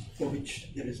 years for which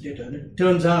there is data, and it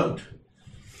turns out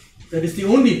that it's the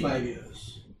only 5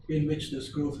 years in which this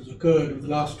growth has occurred over the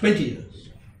last 20 years.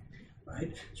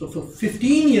 Right? So for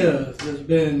 15 years, there's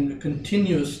been a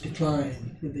continuous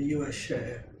decline in the US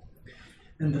share.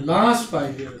 And the last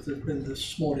 5 years, there's been this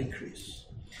small increase.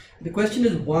 The question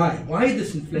is why? Why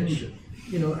this inflection?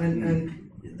 You know,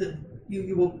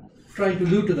 you were trying to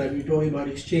allude to that. You're talking about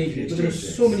exchange rates, but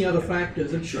there's so many other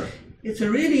factors. And Sure. It's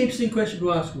a really interesting question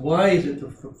to ask. Why is it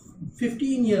that for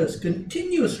 15 years,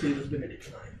 continuously, there's been a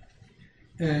decline?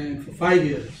 And for 5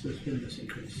 years, there's been this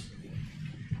increase.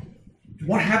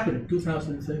 What happened in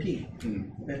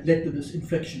 2013 that led to this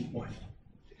inflection point?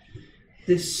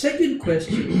 The second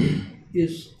question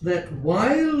is that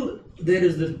while there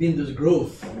has been this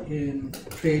growth in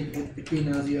trade between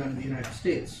ASEAN and the United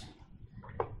States,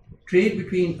 trade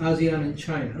between ASEAN and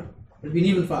China has been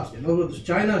even faster. In other words,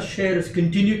 China's share has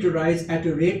continued to rise at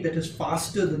a rate that is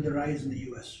faster than the rise in the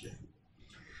US share,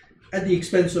 at the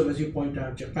expense of, as you point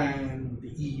out, Japan, the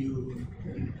EU,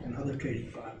 and other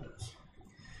trading partners.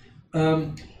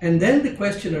 And then the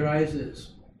question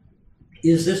arises,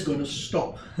 is this going to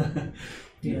stop?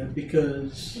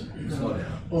 Because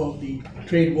of the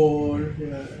trade war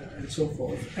and so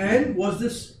forth. And was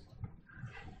this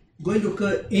going to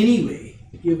occur anyway,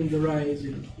 given the rise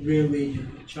in real wages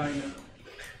in China,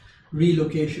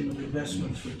 relocation of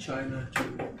investments from China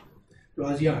to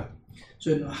ASEAN?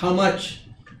 So how much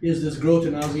is this growth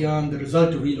in ASEAN the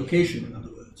result of relocation, in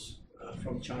other words,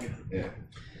 from China? Yeah.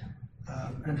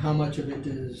 And how much of it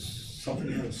is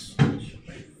something else, which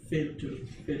I fail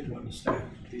to understand,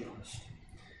 to be honest.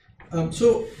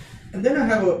 And then I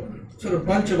have a sort of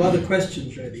bunch of other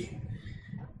questions ready,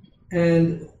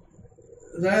 and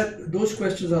those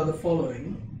questions are the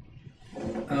following.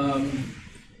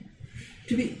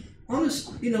 To be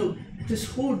honest, you know, this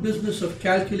whole business of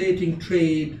calculating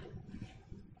trade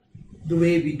the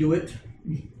way we do it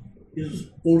is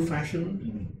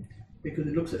old-fashioned because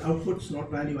it looks at outputs, not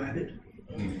value added.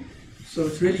 So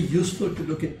it's really useful to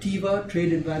look at TIVA,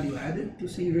 trade and value added, to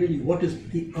see really what is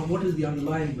the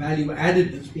underlying value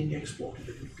added that's being exported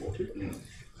and imported.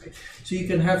 Right? So you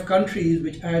can have countries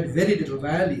which add very little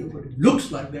value, but it looks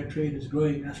like their trade is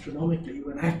growing astronomically,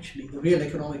 when actually the real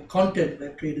economic content of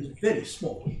that trade is very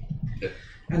small.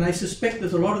 And I suspect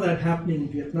there's a lot of that happening in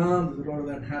Vietnam, there's a lot of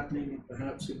that happening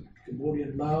perhaps in Cambodia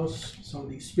and Laos, some of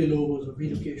these spillovers of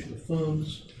relocation of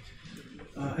firms,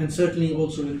 and certainly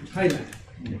also in Thailand.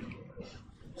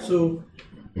 So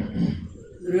the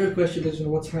real question is,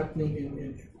 what's happening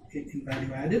in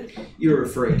value added? You're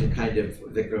referring to kind of,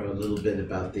 Vikram, a little bit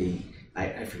about the,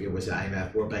 I forget, was it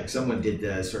IMF World Bank? Someone did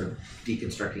sort of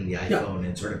deconstructing the iPhone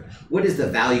and sort of, what is the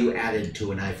value added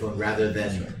to an iPhone rather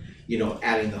than, you know,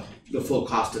 adding the full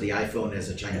cost of the iPhone as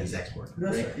a Chinese export?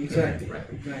 That's right,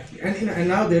 exactly. And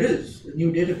now there is a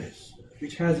new database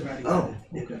which has value added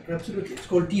data. Absolutely, it's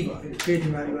called TIVA, Trade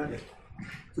and Value Added.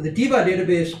 So the TIVA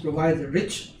database provides a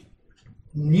rich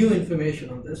new information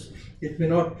on this. It may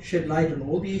not shed light on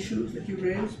all the issues that you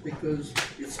raised because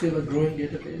it's still a growing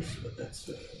database, but that's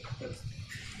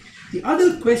the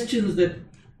other questions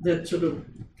that sort of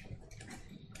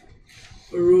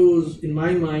arose in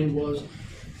my mind was,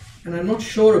 and I'm not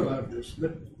sure about this,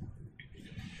 but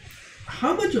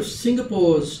how much of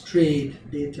Singapore's trade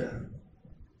data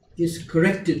is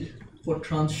corrected for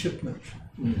transshipment?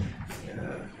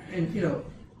 And you know,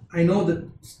 I know that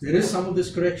there is some of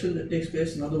this correction that takes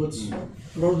place. In other words,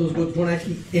 a lot of those goods don't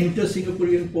actually enter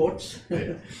Singaporean ports,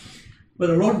 but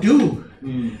a lot do.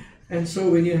 And so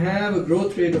when you have a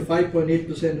growth rate of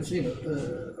 5.8% of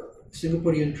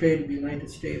Singaporean trade in the United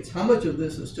States, how much of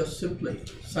this is just simply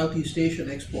Southeast Asian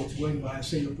exports going via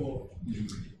Singapore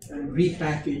and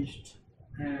repackaged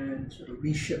and sort of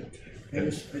reshipped? I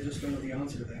just don't know the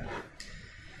answer to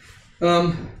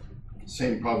that.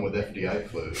 Same problem with FDI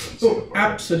flows in Oh, Singapore.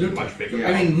 absolutely. Much bigger.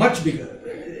 I mean, much bigger.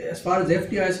 As far as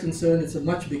FDI is concerned, it's a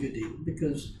much bigger deal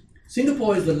because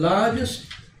Singapore is the largest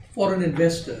foreign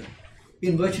investor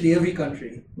in virtually every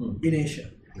country in Asia.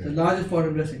 It's the largest foreign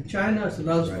investor in China, it's the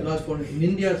largest foreign in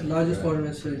India, it's the largest foreign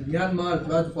investor in Myanmar, it's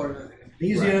the largest foreign investor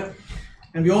in Indonesia,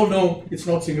 and we all know it's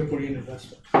not Singaporean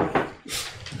investor.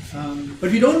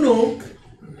 But we don't know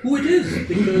who it is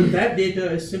because that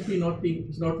data is simply not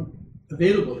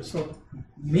available. It's not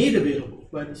made available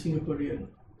by the Singaporean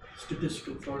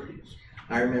statistical authorities.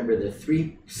 I remember the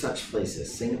three such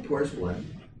places. Singapore's one,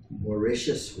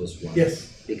 Mauritius was one.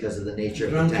 Yes. Because of the nature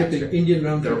of Round the tax tripping, rate. Indian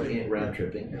round tripping. Round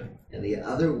tripping. And the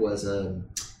other was,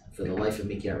 for the life of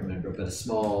me can't remember, but a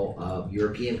small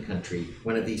European country,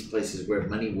 one of these places where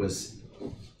money was,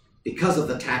 because of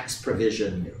the tax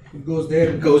provision, It goes there.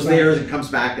 it goes there and comes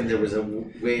back, and there was a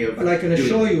way of But I can doing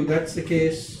assure it. you that's the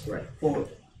case Right. for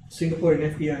Singapore and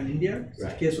FDI in India, it's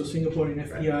Right. the case for Singapore and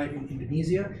FDI in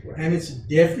Indonesia, Right. and it's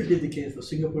definitely the case for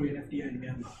Singapore and FDI in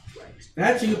Myanmar. Right.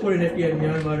 That Singapore and FDI in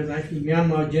Myanmar is actually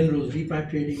Myanmar generals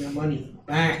repatriating their money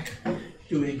back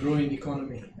to a growing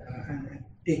economy and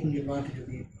taking advantage of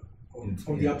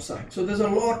the upside. So there's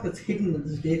a lot that's hidden in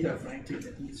this data, frankly,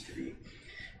 that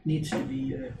needs to be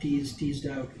teased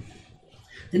out.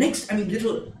 The next,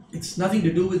 it's nothing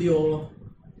to do with your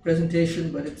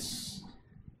presentation, but it's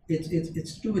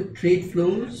to do with trade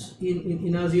flows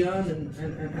in ASEAN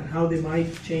and how they might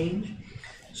change.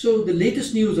 So the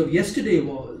latest news of yesterday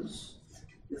was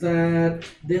that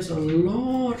there's a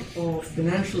lot of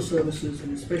financial services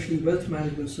and especially wealth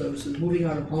management services moving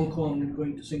out of Hong Kong and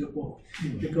going to Singapore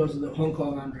because of the Hong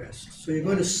Kong unrest. So you're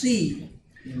going to see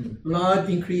large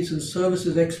increase in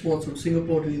services exports from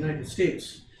Singapore to the United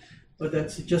States. But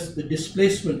that's just the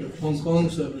displacement of Hong Kong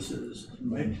services,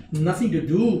 right? Nothing to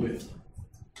do with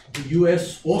the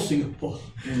US or Singapore,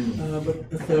 but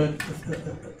a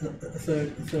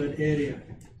third area.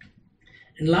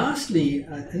 And lastly,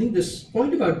 I think this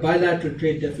point about bilateral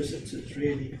trade deficits is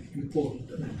really important,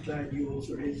 and I'm glad you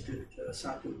also raised it,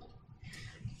 Satu.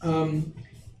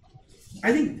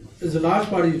 I think there's a large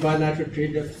part of these bilateral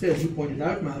trade deficits, as you pointed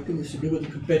out, Malcolm, is to do with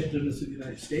the competitiveness of the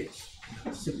United States.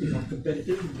 It's simply not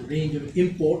competitive in the range of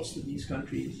imports that these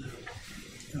countries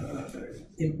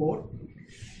import.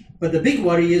 But the big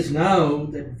worry is now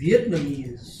that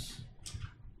Vietnamese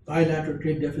bilateral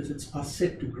trade deficits are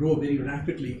set to grow very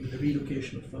rapidly with the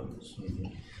relocation of firms.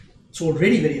 It's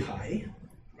already very high,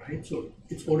 right? So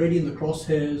it's already in the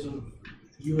crosshairs of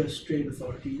US trade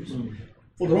authorities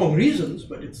for the wrong reasons,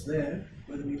 but it's there,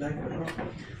 whether we like it or not.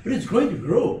 But it's going to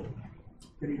grow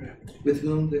very rapidly. With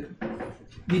whom?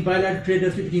 The bilateral trade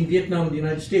deficit between Vietnam and the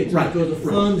United States, Right. because of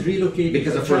firms relocating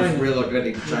Because to of firms China.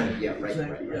 relocating to China. Yeah, right,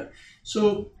 Exactly, right. yeah.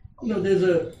 So,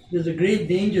 there's a grave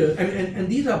danger, and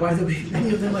these are, by the way,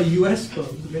 many of them are US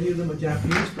firms, many of them are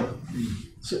Japanese firms.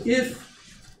 So if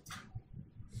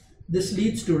this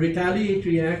leads to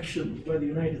retaliatory action by the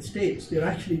United States, they're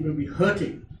actually going to be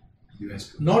hurting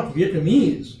not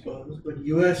Vietnamese firms, but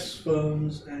US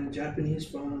firms and Japanese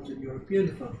firms and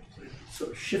European firms. So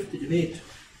sort of shift the debate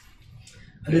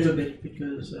a little bit,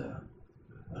 because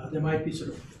there might be sort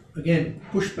of, again,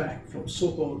 pushback from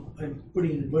so-called, I'm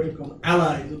putting in inverted commas,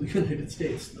 allies of the United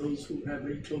States, those who have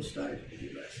very close ties with the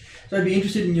US. So I'd be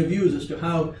interested in your views as to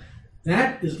how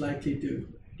that is likely to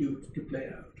play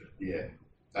out. Yeah.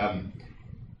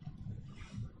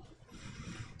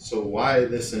 So why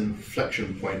this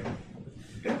inflection point?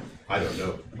 I don't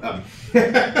know.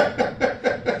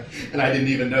 And I didn't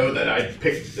even know that I'd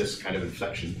picked this kind of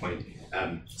inflection point.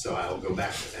 So I'll go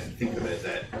back and think of it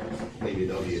that maybe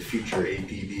there'll be a future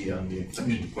APB on the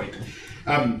inflection point.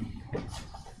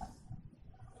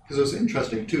 Because it was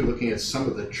interesting too, looking at some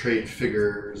of the trade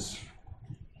figures,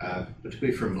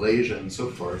 particularly from Malaysia and so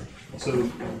forth. So,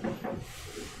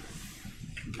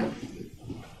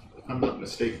 if I'm not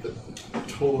mistaken, the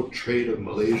total trade of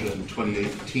Malaysia in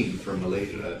 2018 for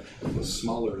Malaysia was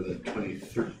smaller than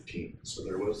 2013. So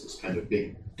there was this kind of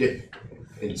big dip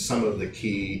in some of the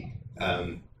key,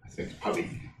 I think probably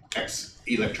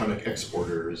electronic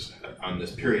exporters on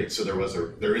this period. So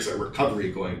there is a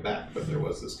recovery going back, but there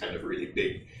was this kind of really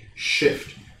big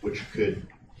shift, which could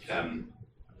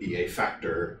be a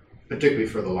factor, particularly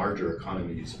for the larger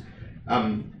economies.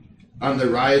 On the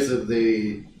rise of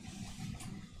the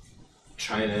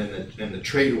China and the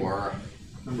trade war, I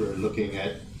remember looking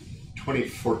at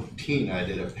 2014, I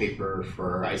did a paper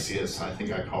for ISEAS, I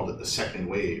think I called it the second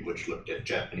wave, which looked at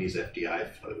Japanese FDI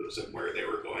flows and where they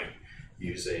were going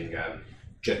using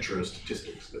JETRO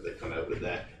statistics that they come out with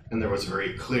that. And there was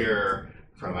very clear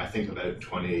from, I think, about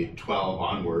 2012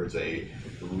 onwards, a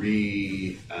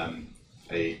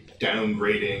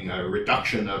downgrading, a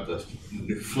reduction of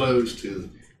the flows to,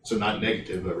 so not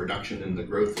negative, a reduction in the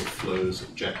growth of flows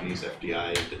of Japanese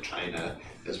FDI into China,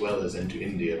 as well as into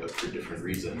India, but for different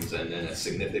reasons, and then a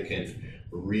significant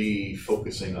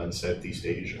refocusing on Southeast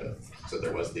Asia. So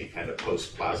there was the kind of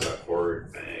post-Plaza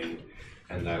Accord bang,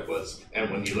 and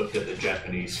when you looked at the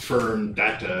Japanese firm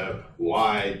data,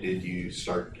 why did you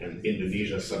start in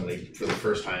Indonesia suddenly, for the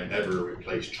first time ever,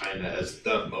 replace China as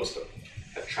the most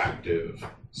attractive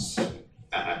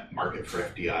market for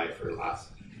FDI for the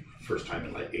first time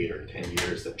in like 8 or 10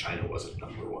 years that China wasn't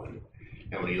number one.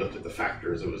 And when you looked at the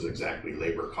factors, it was exactly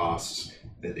labor costs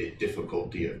the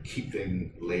difficulty of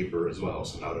keeping labor as well.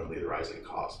 So not only the rising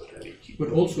costs, but then but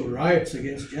also riots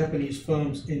against Japanese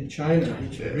firms in China,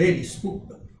 which really spooked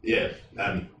them. Yeah,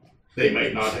 they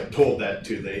might not have told that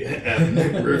to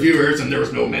the reviewers, and there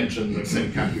was no mention of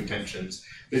Senkaku tensions.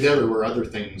 But there were other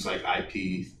things like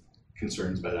IP,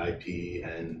 concerns about IP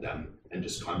and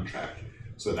just contract.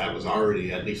 So that was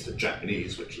already, at least the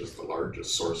Japanese, which is the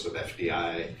largest source of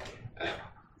FDI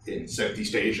in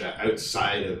Southeast Asia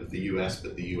outside of the US,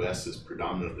 but the US is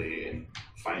predominantly in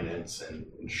finance and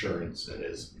insurance and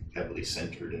is heavily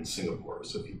centered in Singapore.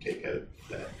 So if you take out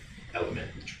that element,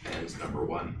 Japan's number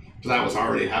one. So that was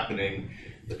already happening.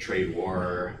 The trade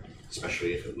war,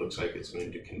 especially if it looks like it's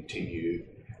going to continue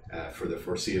for the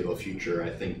foreseeable future, I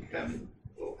think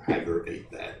will aggravate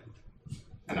that.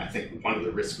 And I think one of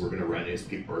the risks we're going to run is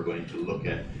people are going to look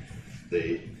at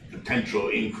the potential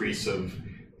increase of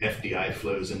FDI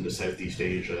flows into Southeast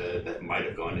Asia that might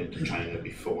have gone into China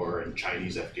before, and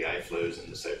Chinese FDI flows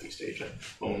into Southeast Asia,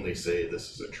 only say this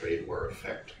is a trade war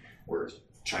effect, whereas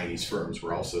Chinese firms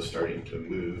were also starting to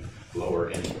move lower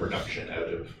end production out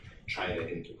of China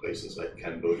into places like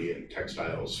Cambodian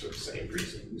textiles for the same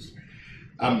reasons.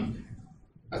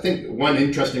 I think one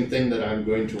interesting thing that I'm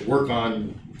going to work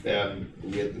on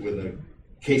with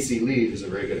Casey Lee, who's a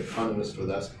very good economist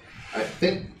with us, I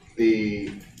think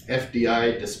the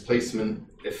FDI displacement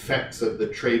effects of the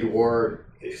trade war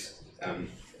is,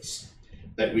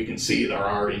 that we can see there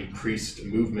are increased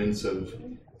movements of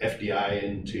FDI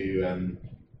into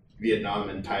Vietnam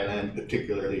and Thailand,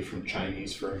 particularly from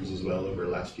Chinese firms as well over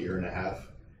the last year and a half.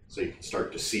 So you can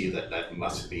start to see that that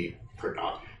must be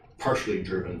partially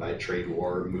driven by trade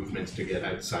war movements to get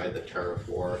outside the tariff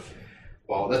war.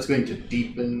 While that's going to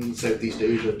deepen Southeast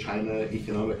Asia-China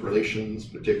economic relations,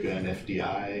 particularly on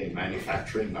FDI and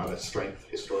manufacturing, not a strength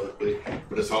historically,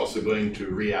 but it's also going to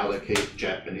reallocate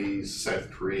Japanese,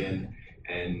 South Korean,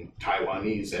 and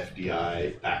Taiwanese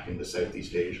FDI back into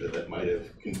Southeast Asia that might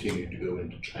have continued to go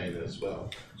into China as well.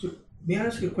 So may I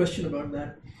ask you a question about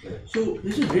that? So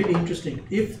this is really interesting.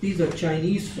 If these are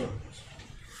Chinese firms,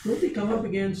 don't they come up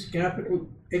against capital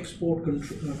export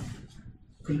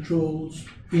controls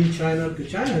in China?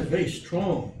 Because China has very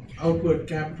strong outward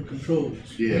capital controls.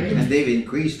 Yeah. And they've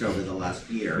increased over the last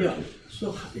year. Yeah.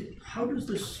 So how does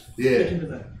this fit into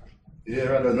that?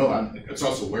 Yeah, I don't know. It's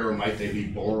also where might they be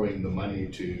borrowing the money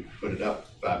to put it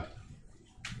up.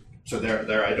 So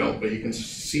there I don't, but you can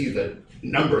see the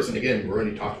numbers, and again, we're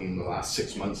only talking in the last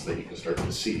 6 months that you can start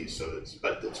to see. So it's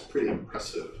pretty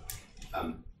impressive.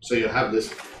 So you'll have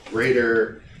this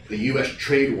greater, the US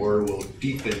trade war will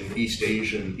deepen East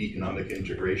Asian economic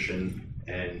integration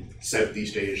and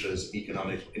Southeast Asia's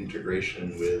economic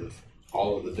integration with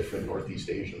all of the different Northeast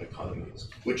Asian economies,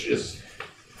 which is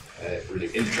really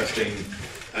interesting,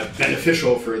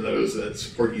 beneficial for those that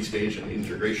support East Asian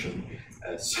integration,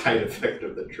 side effect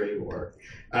of the trade war.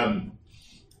 So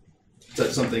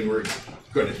that's something we're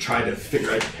going to try to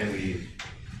figure out. Can we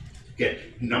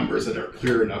get numbers that are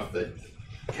clear enough that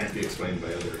can't be explained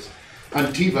by others? On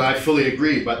TIVA, I fully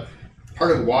agree, but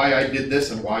part of why I did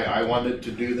this and why I wanted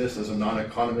to do this as a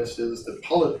non-economist is the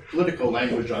political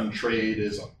language on trade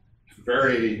is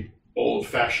very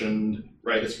old-fashioned,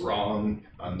 right? It's wrong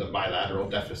on the bilateral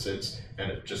deficits, and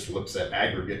it just looks at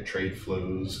aggregate trade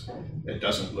flows. It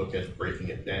doesn't look at breaking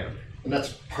it down. And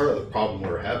that's part of the problem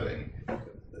we're having.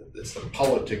 It's the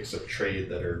politics of trade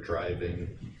that are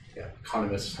driving.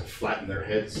 Economists have flattened their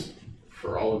heads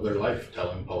for all of their life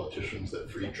telling politicians that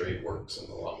free trade works in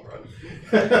the long run.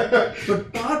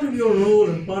 But part of your role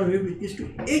and part of it is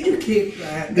to educate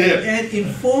that and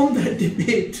inform that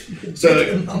debate with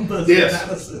numbers and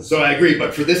analysis. So I agree,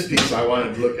 but for this piece I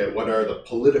wanted to look at what are the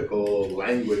political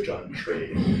language on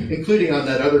trade, including on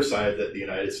that other side that the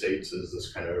United States is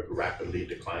this kind of rapidly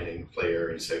declining player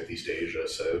in Southeast Asia,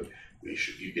 so you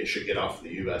should get off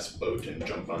the US boat and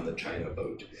jump on the China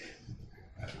boat.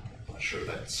 Sure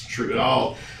that's true at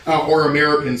all. Or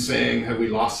Americans saying, have we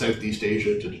lost Southeast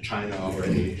Asia to China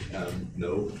already?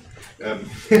 No.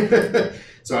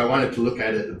 So I wanted to look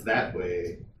at it that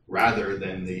way rather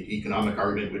than the economic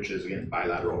argument, which is, again,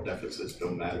 bilateral deficits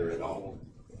don't matter at all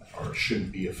or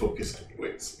shouldn't be a focus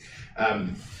anyways.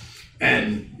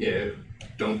 And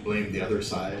don't blame the other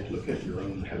side, look at your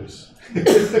own house,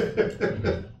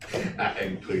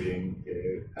 including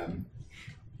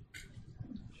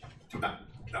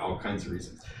all kinds of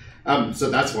reasons. So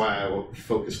that's why I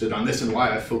focused it on this and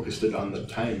why I focused it on the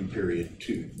time period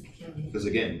too. Because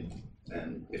again,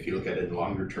 and if you look at it in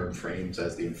longer term frames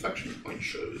as the inflection point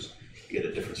shows, you get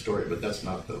a different story, but that's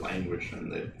not the language and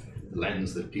the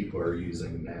lens that people are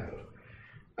using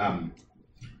now.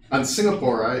 On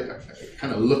Singapore, I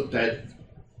kind of looked at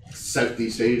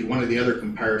Southeast Asia, one of the other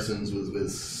comparisons was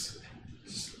with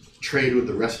trade with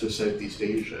the rest of Southeast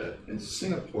Asia. And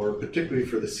Singapore, particularly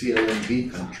for the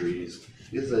CLMV countries,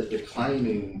 is a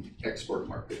declining export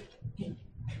market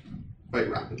quite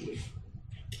rapidly.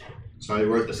 So I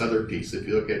wrote this other piece. If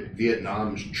you look at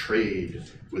Vietnam's trade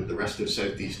with the rest of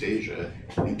Southeast Asia,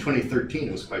 in 2013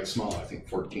 it was quite small. I think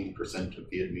 14% of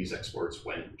Vietnamese exports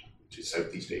went to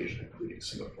Southeast Asia, including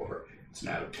Singapore. It's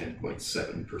now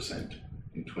 10.7%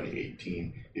 in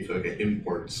 2018. If you look at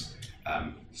imports,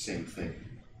 same thing.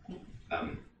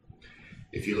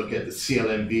 If you look at the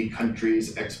CLMV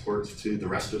countries' exports to the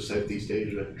rest of Southeast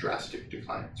Asia, drastic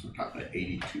declines. We're talking about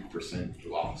 82%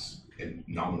 loss in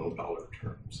nominal dollar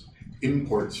terms.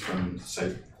 Imports from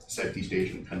Southeast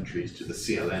Asian countries to the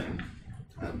CLM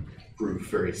grew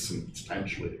very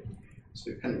substantially.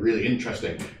 So kind of really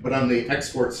interesting. But on the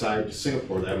export side to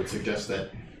Singapore, that would suggest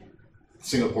that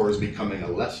Singapore is becoming a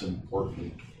less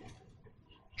important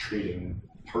trading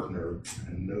partner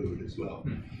and node as well.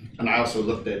 And I also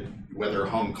looked at whether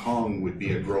Hong Kong would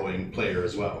be a growing player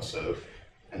as well. So,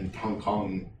 and Hong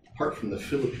Kong, apart from the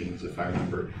Philippines, if I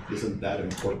remember, isn't that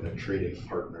important a trading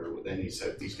partner with any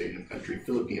Southeast Asian country.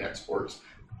 Philippine exports,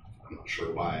 I'm not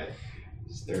sure why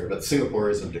it's there, but Singapore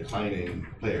is a declining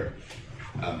player.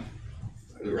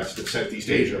 The rest of Southeast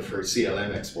Asia for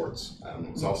CLM exports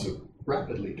is also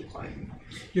rapidly declining.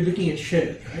 You're looking at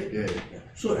share, right? Yeah.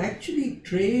 So actually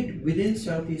trade within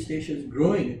Southeast Asia is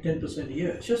growing at 10% a year.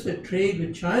 It's just that trade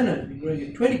with China has been growing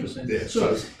at 20%. Yeah, so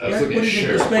I was that's looking put at it in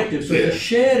share. perspective. So Yeah. the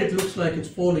share, it looks like it's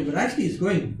falling, but actually it's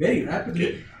growing very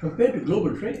rapidly compared to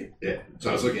global trade. Yeah, so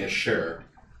I was looking at share.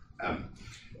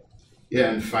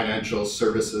 And financial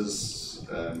services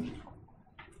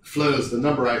flows. The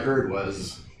number I heard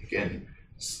was, again,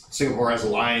 Singapore has a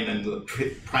line, and the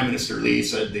Prime Minister Lee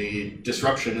said the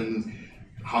disruption in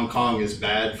Hong Kong is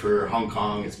bad for Hong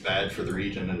Kong, it's bad for the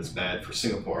region, and it's bad for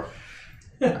Singapore.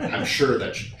 I'm sure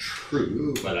that's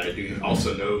true, but I do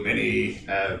also know many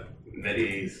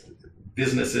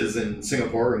businesses in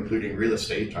Singapore, including real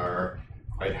estate, are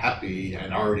quite happy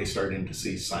and already starting to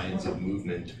see signs of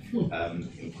movement,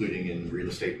 including in real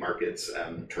estate markets,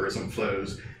 tourism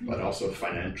flows, but also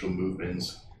financial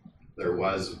movements. There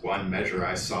was one measure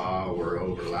I saw where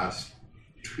over the last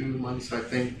 2 months, I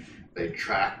think, they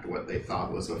tracked what they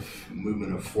thought was a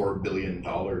movement of $4 billion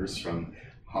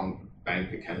from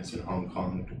bank accounts in Hong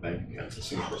Kong to bank accounts in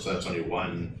Singapore. So that's only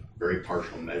one very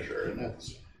partial measure, and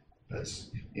that's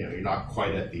you're not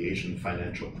quite at the Asian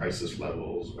financial crisis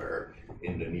levels where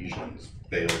Indonesians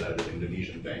bailed out of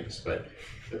Indonesian banks, but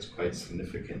that's quite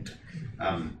significant.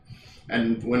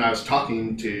 And when I was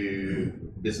talking to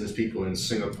business people in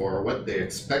Singapore, what they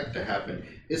expect to happen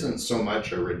isn't so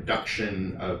much a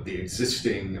reduction of the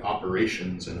existing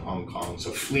operations in Hong Kong,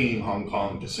 so fleeing Hong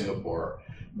Kong to Singapore,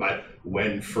 but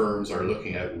when firms are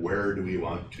looking at where do we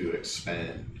want to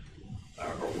expand,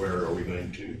 or where are we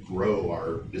going to grow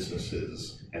our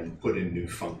businesses and put in new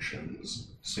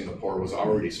functions. Singapore was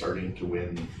already starting to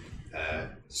win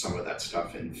some of that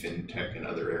stuff in fintech and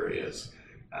other areas.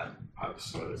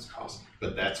 Some of its cost,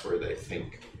 but that's where they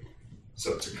think.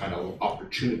 So it's a kind of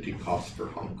opportunity cost for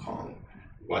Hong Kong.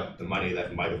 What the money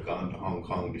that might have gone to Hong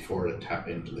Kong before to tap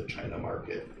into the China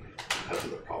market because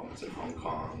of the problems in Hong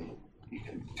Kong, you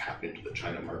can tap into the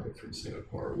China market from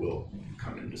Singapore, will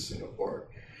come into Singapore.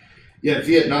 Yeah,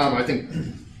 Vietnam, I think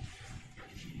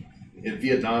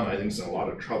is in a lot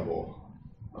of trouble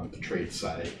on the trade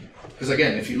side. Because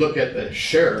again, if you look at the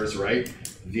shares, right,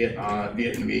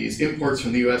 Vietnamese imports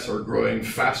from the US are growing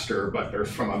faster, but they're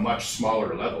from a much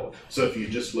smaller level. So if you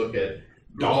just look at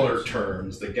dollar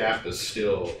terms, the gap is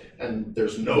still, and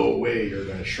there's no way you're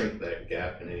going to shrink that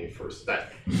gap in any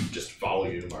that just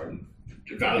volume or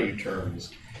value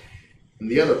terms. And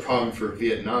the other problem for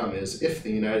Vietnam is if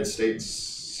the United States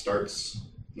starts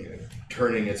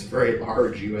turning its very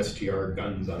large USTR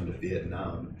guns onto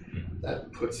Vietnam,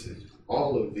 that puts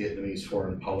all of Vietnamese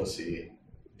foreign policy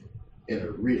in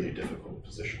a really difficult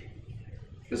position.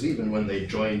 Because even when they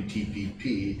joined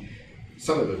TPP,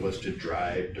 some of it was to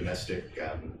drive domestic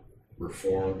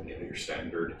reform, your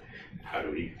standard, how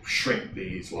do we shrink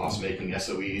these loss-making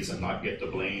SOEs and not get the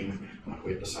blame?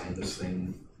 We have to sign this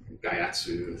thing,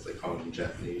 Gaiatsu, as they call it in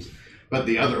Japanese. But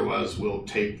the other was, we'll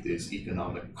take this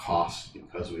economic cost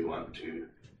because we want to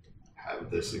have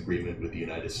this agreement with the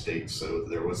United States. So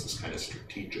there was this kind of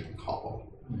strategic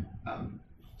call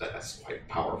that's quite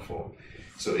powerful.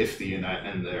 So if the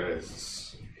United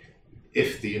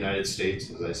States,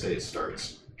 as I say,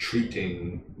 starts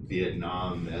treating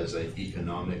Vietnam as an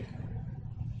economic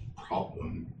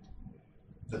problem,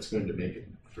 that's going to make it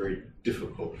very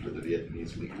difficult for the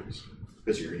Vietnamese leaders.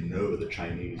 because you know the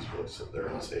Chinese will sit there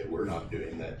and say, we're not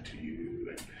doing that to you,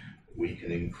 and we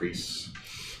can increase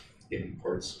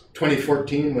imports.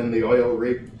 2014, when the oil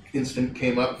rig incident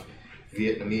came up,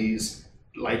 Vietnamese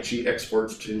lychee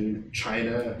exports to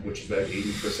China, which is about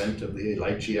 80% of the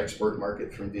lychee export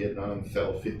market from Vietnam,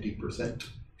 fell 50%.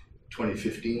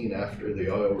 2015, after the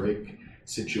oil rig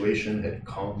situation had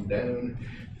calmed down,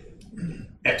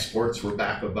 exports were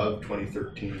back above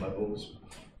 2013 levels.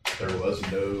 There was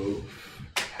no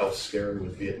health scare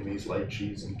with Vietnamese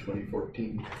lychees in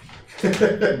 2014. So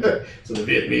the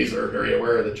Vietnamese are very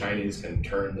aware the Chinese can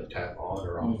turn the tap on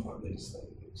or off on these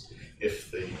things.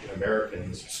 If the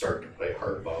Americans start to play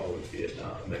hardball with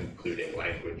Vietnam, including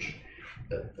language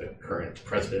that the current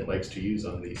president likes to use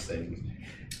on these things,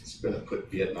 it's going to put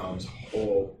Vietnam's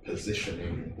whole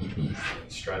positioning and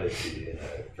strategy in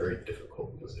a very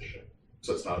difficult position.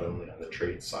 So it's not only on the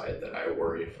trade side that I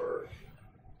worry for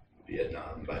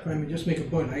Vietnam, but I mean, just make a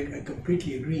point. I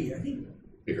completely agree. I think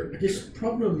bigger this picture.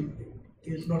 problem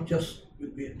is not just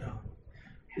with Vietnam.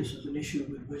 This is an issue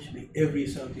with virtually every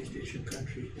Southeast Asian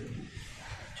country.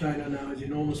 China now has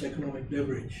enormous economic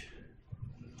leverage,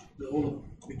 the whole of them,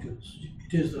 because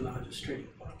it is the largest trading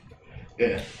partner.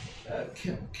 Yeah.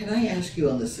 Can I ask you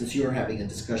on this, since you were having a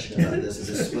discussion about this, and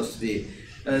this is supposed to be,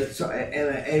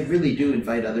 I really do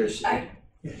invite others.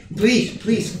 Please.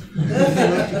 Would you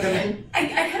like to come in? I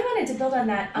kind of wanted to build on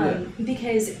that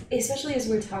because especially as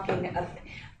we're talking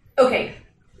okay,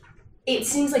 it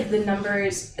seems like the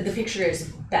numbers, the picture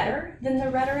is better than the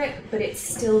rhetoric, but it's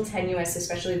still tenuous,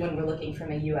 especially when we're looking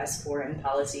from a U.S. foreign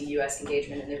policy, U.S.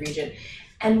 engagement in the region.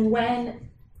 And when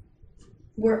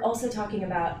we're also talking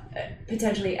about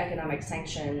potentially economic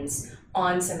sanctions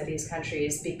on some of these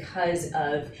countries because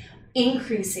of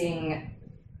decreasing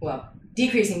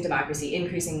democracy,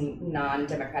 increasing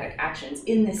non-democratic actions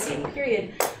in the same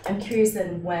period, I'm curious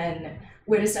then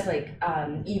where does stuff like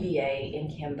EVA in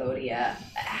Cambodia,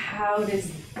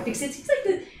 because it seems like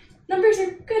the numbers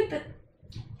are good, but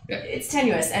it's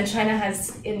tenuous, and China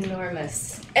has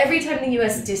every time the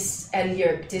US and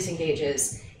Europe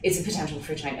disengages, it's a potential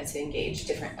for China to engage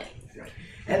differently.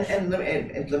 And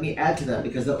let me add to that,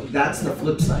 because that's the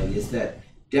flip side, is that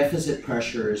deficit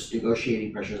pressures,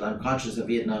 negotiating pressures. I'm conscious that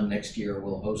Vietnam next year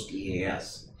will host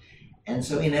EAS. And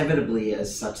so inevitably,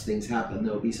 as such things happen,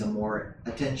 there'll be some more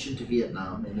attention to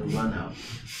Vietnam in the run-up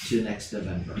to next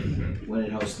November, when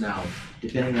it hosts. Now,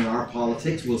 depending on our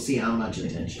politics, we'll see how much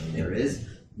attention there is,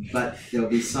 but there'll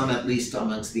be some, at least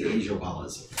amongst the Asia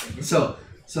Wallas. So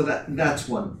that's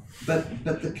one. But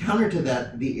the counter to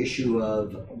that, the issue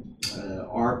of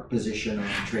our position on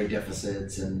trade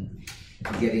deficits and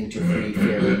getting to free,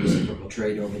 fair, and reciprocal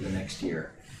trade over the next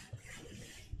year.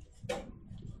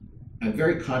 I'm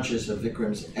very conscious of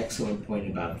Vikram's excellent point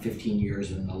about 15 years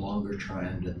and the longer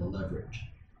trend and the leverage.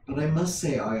 But I must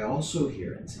say, I also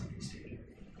hear in Southeast Asia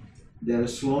that a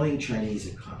slowing Chinese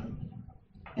economy,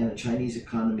 and a Chinese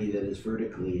economy that is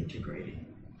vertically integrated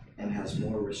and has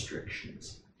more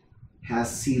restrictions, has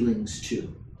ceilings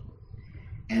too.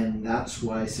 And that's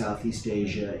why Southeast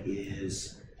Asia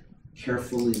is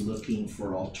carefully looking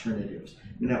for alternatives.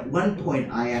 I mean, at one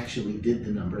point, I actually did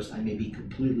the numbers. I may be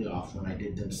completely off when I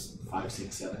did them 5,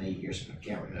 6, 7, 8 years ago. I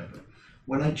can't remember.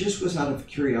 When I just was out of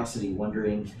curiosity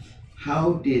wondering,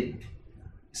 how did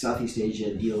Southeast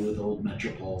Asia deal with old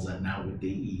metropoles and now with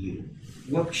the EU?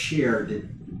 What share did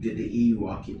the EU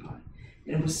occupy?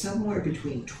 And it was somewhere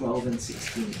between 12 and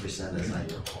 16%, as I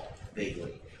recall,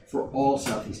 vaguely, for all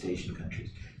Southeast Asian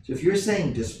countries. So if you're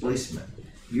saying displacement,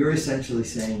 you're essentially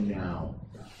saying now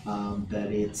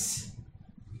that it's,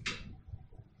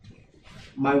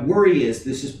 my worry is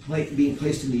this is being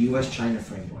placed in the US-China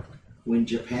framework. When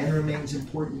Japan remains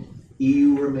important,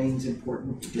 EU remains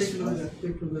important.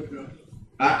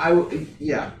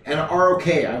 Yeah, and ROK,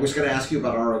 I was going to ask you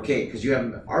about ROK, because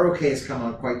ROK has come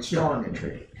on quite strong in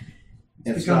trading.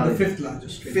 It's become the fifth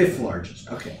largest trade. Fifth largest,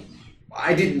 okay.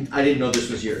 I didn't know this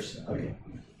was yours. Okay.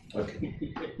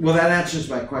 Well, that answers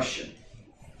my question.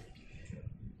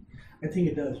 I think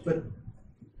it does, but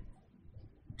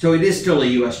so it is still a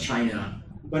US-China.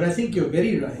 But I think you're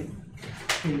very right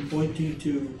in pointing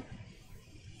to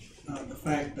the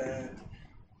fact that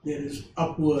there is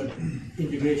upward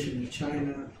integration in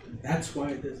China. That's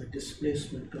why there's a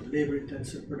displacement of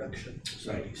labor-intensive production,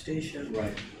 Southeast Asia,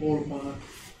 Right. all part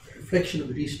a reflection of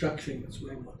the restructuring that's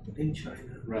going on within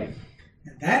China. Right.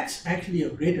 And that's actually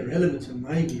of greater relevance, in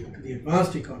my view, to the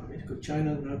advanced economies, because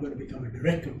China is now going to become a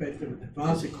direct competitor with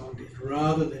advanced economies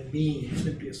rather than being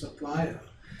simply a supplier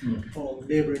of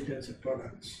labor-intensive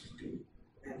products.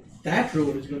 And that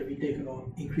role is going to be taken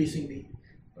on increasingly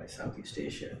by Southeast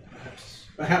Asia.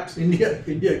 Perhaps India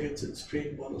gets its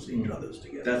trade policy and others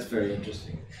together. That's very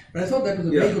interesting. But I thought that was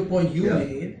a very good point you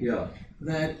made. Yeah.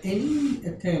 That any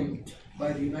attempt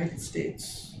by the United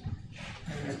States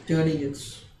at turning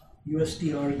its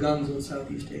USTR guns on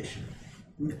Southeast Asia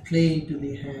would play into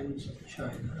the hands of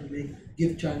China and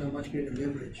give China much greater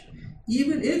leverage,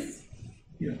 even if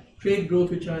trade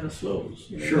growth with China slows.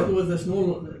 In other words,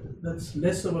 that's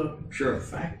less of a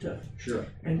factor. Sure.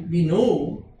 And we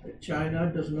know that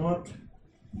China does not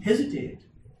hesitate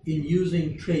in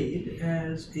using trade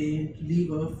as a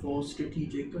lever for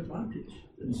strategic advantage.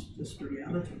 It's just the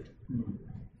reality.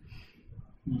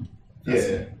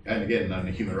 Yeah, and again, on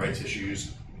the human rights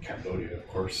issues, Cambodia, of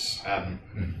course,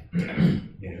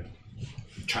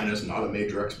 China's not a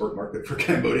major export market for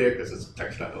Cambodia because it's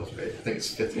textiles, right? I think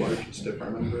it's 5th largest, if I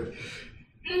remember.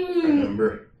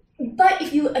 But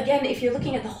if you're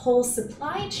looking at the whole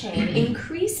supply chain,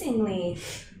 increasingly,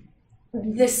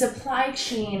 the supply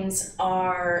chains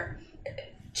are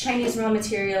Chinese raw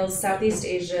materials, Southeast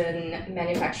Asian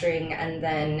manufacturing, and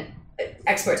then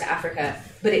export to Africa,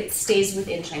 but it stays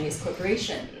within Chinese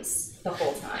corporations the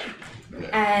whole time.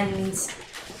 And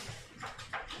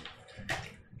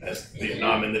that's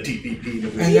Vietnam and the TPP.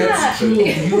 And that's true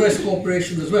of US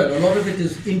corporations as well. A lot of it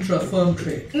is intra-firm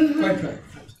trade. Quite right.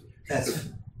 That's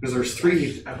because there's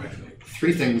three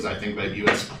things I think about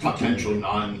US potential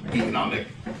non-economic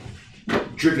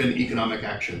driven economic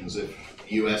actions. If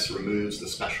US removes the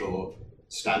special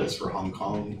status for Hong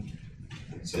Kong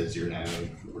and says we're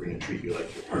going to treat you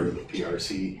like you're part of the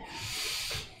PRC,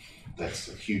 that's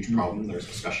a huge problem. There's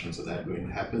discussions of that going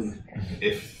to happen.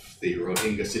 If the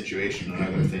Rohingya situation and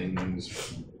other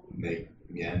things make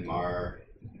Myanmar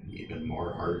even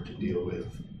more hard to deal with,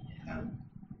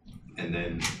 and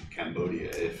then Cambodia,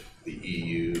 if the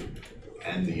EU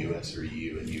and the US, or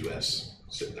EU and US,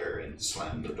 sit there and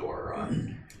slam the door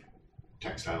on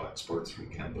textile exports from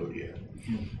Cambodia.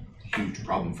 Huge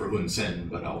problem for Hun Sen,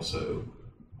 but also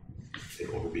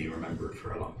it will be remembered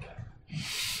for a long time.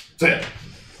 So yeah,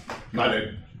 not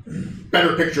a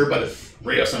better picture, but a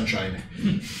ray of sunshine.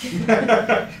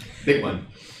 Big one.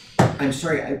 I'm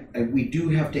sorry, we do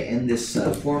have to end this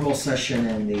formal session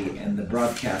and the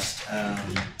broadcast.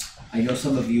 I know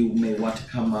some of you may want to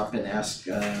come up and ask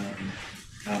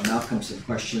Malcolm some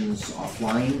questions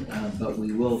offline, but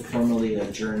we will formally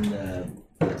adjourn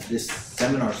this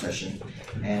seminar session.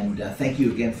 And thank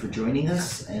you again for joining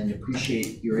us and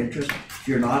appreciate your interest. If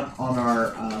you're not on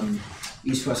our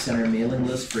East-West Center mailing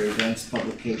list for events,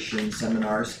 publications,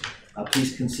 seminars,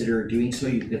 please consider doing so.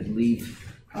 You could leave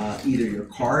either your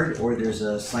card or there's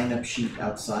a sign-up sheet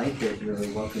outside that you're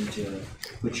welcome to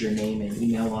put your name and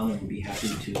email on, and we'd be happy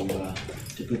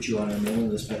to put you on our mailing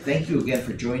list. But thank you again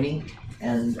for joining,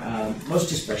 and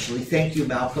most especially thank you,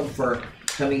 Malcolm, for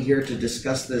coming here to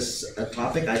discuss this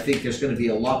topic. I think there's going to be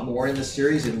a lot more in this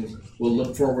series, and we'll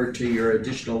look forward to your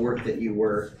additional work that you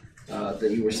were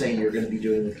saying you're going to be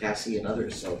doing with Cassie and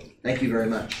others. So thank you very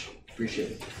much.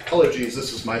 Appreciate it. Apologies,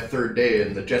 this is my third day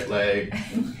and the jet lag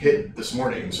hit this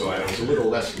morning, so I was a little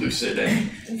less lucid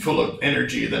and full of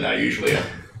energy than I usually am.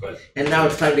 And now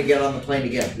it's time to get on the plane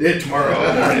again. Tomorrow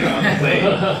morning on the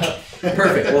plane.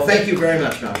 Perfect. Well, thank you very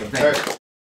much, Malcolm. Thank you.